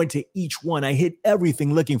 And I went to each one. I hit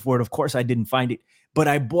everything looking for it. Of course, I didn't find it. But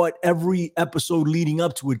I bought every episode leading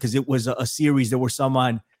up to it because it was a series. There were some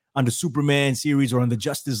on the Superman series or on the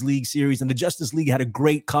Justice League series. And the Justice League had a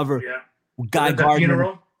great cover. Yeah. Guy Gardner.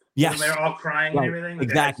 Funeral? Yes. They're all crying and everything.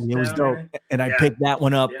 Exactly. It was dope. And I picked that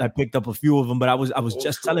one up. Yeah. I picked up a few of them. But I was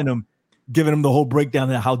just telling them, giving them the whole breakdown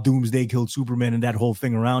of how Doomsday killed Superman and that whole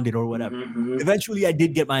thing around it or whatever. Mm-hmm. Eventually, I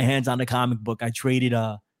did get my hands on the comic book. I traded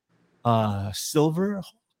Silver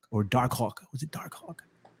or Dark Hawk. Was it Dark Hawk?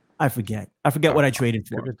 I forget what I traded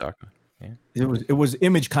for. Dark Hawk. Yeah. It was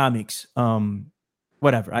Image Comics.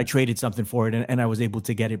 Whatever. I traded something for it and I was able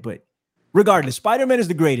to get it. But regardless, Spider-Man is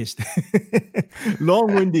the greatest.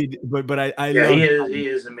 Long-winded, but I love he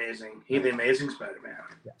is amazing. He's the amazing Spider-Man.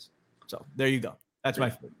 Yes. So there you go. That's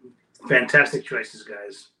my favorite. Fantastic choices,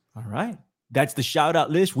 guys. All right. That's the shout out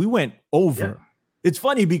list. We went over. Yep. It's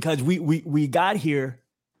funny because we got here,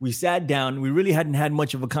 we sat down, we really hadn't had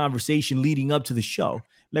much of a conversation leading up to the show.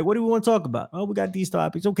 Like, what do we want to talk about? Oh, we got these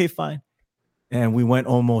topics. Okay, fine. And we went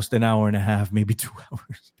almost an hour and a half, maybe 2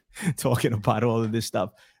 hours talking about all of this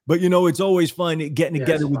stuff. But, you know, it's always fun getting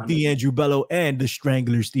together with D. Andrew Bello and the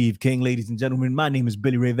Strangler Steve King. Ladies and gentlemen, my name is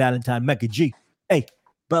Billy Ray Valentine, Mecca G. Hey,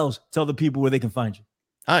 Bells, tell the people where they can find you.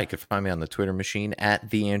 You can find me on the Twitter machine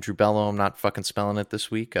at the Andrew Bello. I'm not fucking spelling it this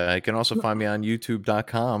week. You can also find me on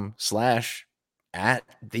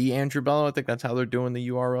youtube.com/@theandrewbello. I think that's how they're doing the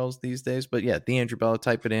URLs these days. But yeah, the Andrew Bello,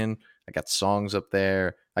 type it in. I got songs up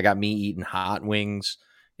there. I got me eating hot wings.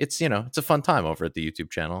 It's, it's a fun time over at the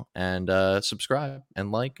YouTube channel. And subscribe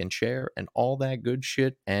and like and share and all that good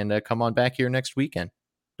shit. And come on back here next weekend.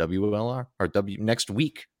 WLR or next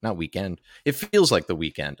week, not weekend. It feels like the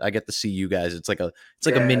weekend. I get to see you guys. It's like a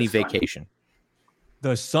mini vacation.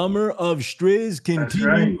 The summer of Strizz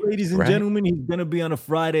continues, ladies and gentlemen. He's gonna be on a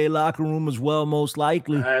Friday locker room as well, most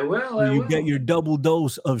likely. I will. You get your double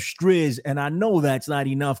dose of Strizz, and I know that's not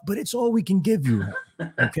enough, but it's all we can give you.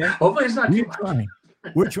 Okay. Hopefully, it's not too much.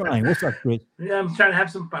 We're trying. What's up, Strizz? Yeah, I'm trying to have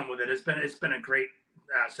some fun with it. It's been a great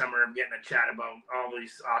summer of getting a chat about all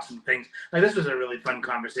these awesome things. Like, this was a really fun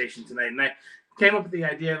conversation tonight, and I came up with the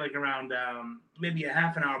idea like around maybe a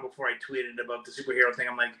half an hour before I tweeted about the superhero thing.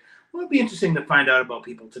 I'm like, well, it'd be interesting to find out about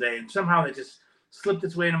people today, and somehow it just slipped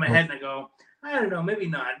its way into my head, and I go, I don't know, maybe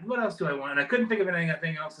not. What else do I want? And I couldn't think of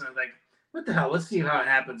anything else, and I was like, what the hell? Let's see how it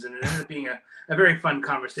happens. And it ended up being a very fun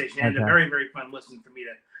conversation and a very, very fun listen for me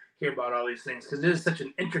to hear about all these things, because it is such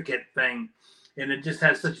an intricate thing. And it just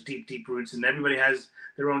has such deep, deep roots, and everybody has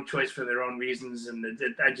their own choice for their own reasons, and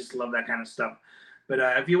I just love that kind of stuff. But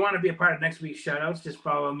if you want to be a part of next week's shoutouts, just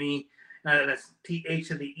follow me. That's TH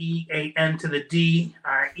to the EAN to the D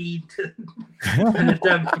RE to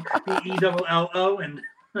the WELLO, and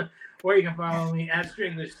or you can follow me at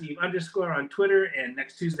Strangler Steve _ on Twitter. And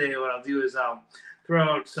next Tuesday, what I'll do is I'll throw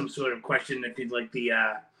out some sort of question if you'd like the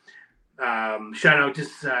shout out.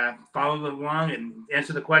 Just follow along and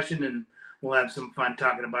answer the question, and we'll have some fun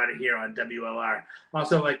talking about it here on WLR.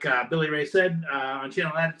 Also, like Billy Ray said, on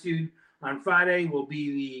Channel Attitude on Friday will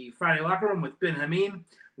be the Friday Locker Room with Ben Hameen.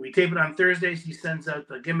 We tape it on Thursdays. He sends out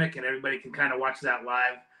the gimmick, and everybody can kind of watch that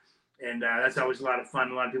live. And that's always a lot of fun.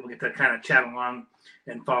 A lot of people get to kind of chat along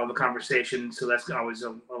and follow the conversation. So that's always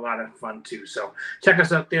a lot of fun, too. So check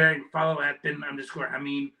us out there and follow at Ben _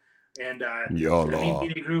 Hameen and Hameen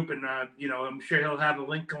Media Group. And, I'm sure he'll have a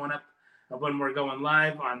link going up when we're going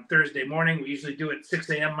live on Thursday morning. We usually do it at 6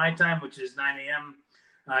 a.m. my time, which is 9 a.m.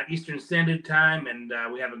 Eastern Standard Time, and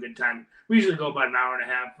we have a good time. We usually go about an hour and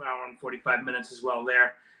a half, hour and 45 minutes as well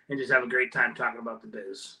there, and just have a great time talking about the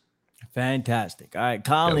biz. Fantastic. All right,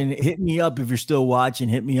 Colin, hit me up if you're still watching.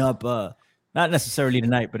 Hit me up, not necessarily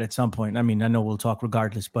tonight, but at some point. I mean, I know we'll talk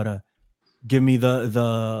regardless, but give me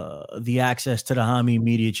the access to the Hami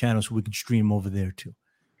Media channel so we can stream over there too.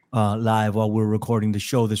 Live while we're recording the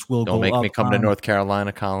show. This will Don't go make up me come to North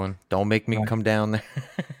Carolina, Colin. Don't make me come down there.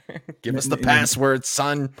 Give us the password,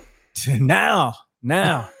 son. Now.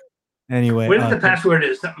 Anyway, what if the password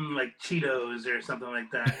is something like Cheetos or something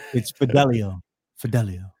like that? It's Fidelio.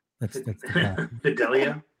 That's the password.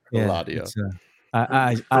 Fidelio. Yeah, Filadio. it's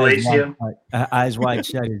eyes wide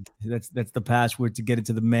shut. That's the password to get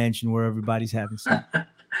into the mansion where everybody's having sex.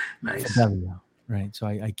 Nice. Fidelio, right? So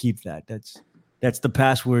I keep that. That's the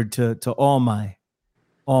password to all my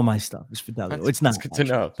stuff is Fidelio. It's not. That's good to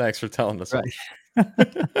know. Thanks for telling us. Right.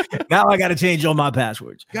 Now I got to change all my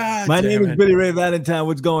passwords. God my name damn is Billy Ray Valentine.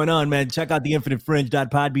 What's going on, man? Check out the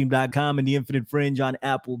infinitefringe.podbeam.com and the Infinite Fringe on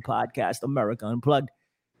Apple Podcast America Unplugged.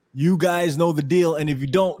 You guys know the deal. And if you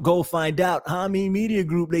don't, go find out. Hami Media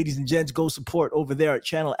Group, ladies and gents, go support over there at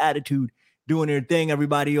Channel Attitude, doing their thing.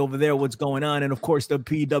 Everybody over there, what's going on? And of course, the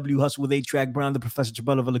PW Hustle with A-Track Brown, the Professor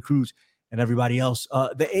Chabella Villa Cruz, and everybody else.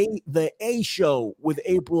 The A Show with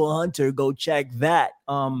April Hunter. Go check that.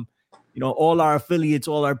 All our affiliates,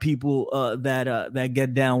 all our people that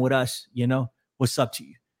get down with us. What's up to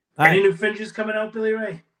you? Any new fringes coming out, Billy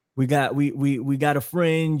Ray? We got a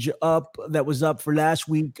fringe up that was up for last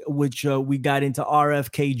week, which we got into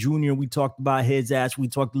RFK Jr. We talked about his ass. We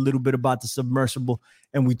talked a little bit about the submersible,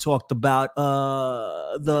 and we talked about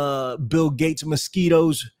the Bill Gates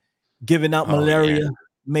mosquitoes giving out malaria,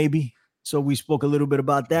 maybe. So we spoke a little bit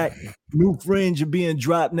about that. New fringe being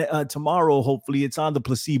dropped tomorrow. Hopefully, it's on the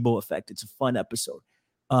placebo effect. It's a fun episode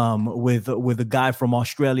with a guy from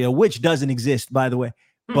Australia, which doesn't exist, by the way.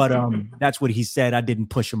 But that's what he said. I didn't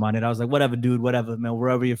push him on it. I was like, whatever, dude, whatever, man,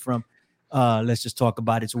 wherever you're from. Let's just talk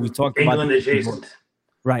about it. So we talked England about adjacent.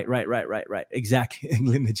 Right. Exactly.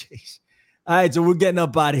 England adjacent. All right, so we're getting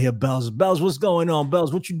up out of here, Bells. Bells, what's going on?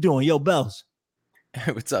 Bells, what you doing? Yo, Bells.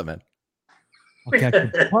 What's up, man? Okay,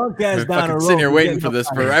 podcast down the road. Sitting here waiting for this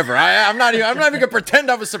forever. I'm not even gonna pretend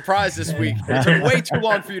I was surprised this week. It took way too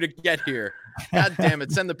long for you to get here. God damn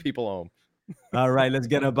it! Send the people home. All right, let's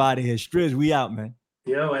get up out of here. Strizz, we out, man.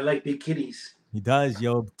 Yo, I like big kitties. He does,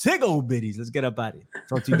 yo. Tickle bitties. Let's get up out of here.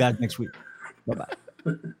 Talk to you guys next week.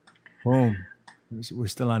 Bye-bye. Boom. We're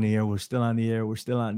still on the air. We're still on the air. We're still on.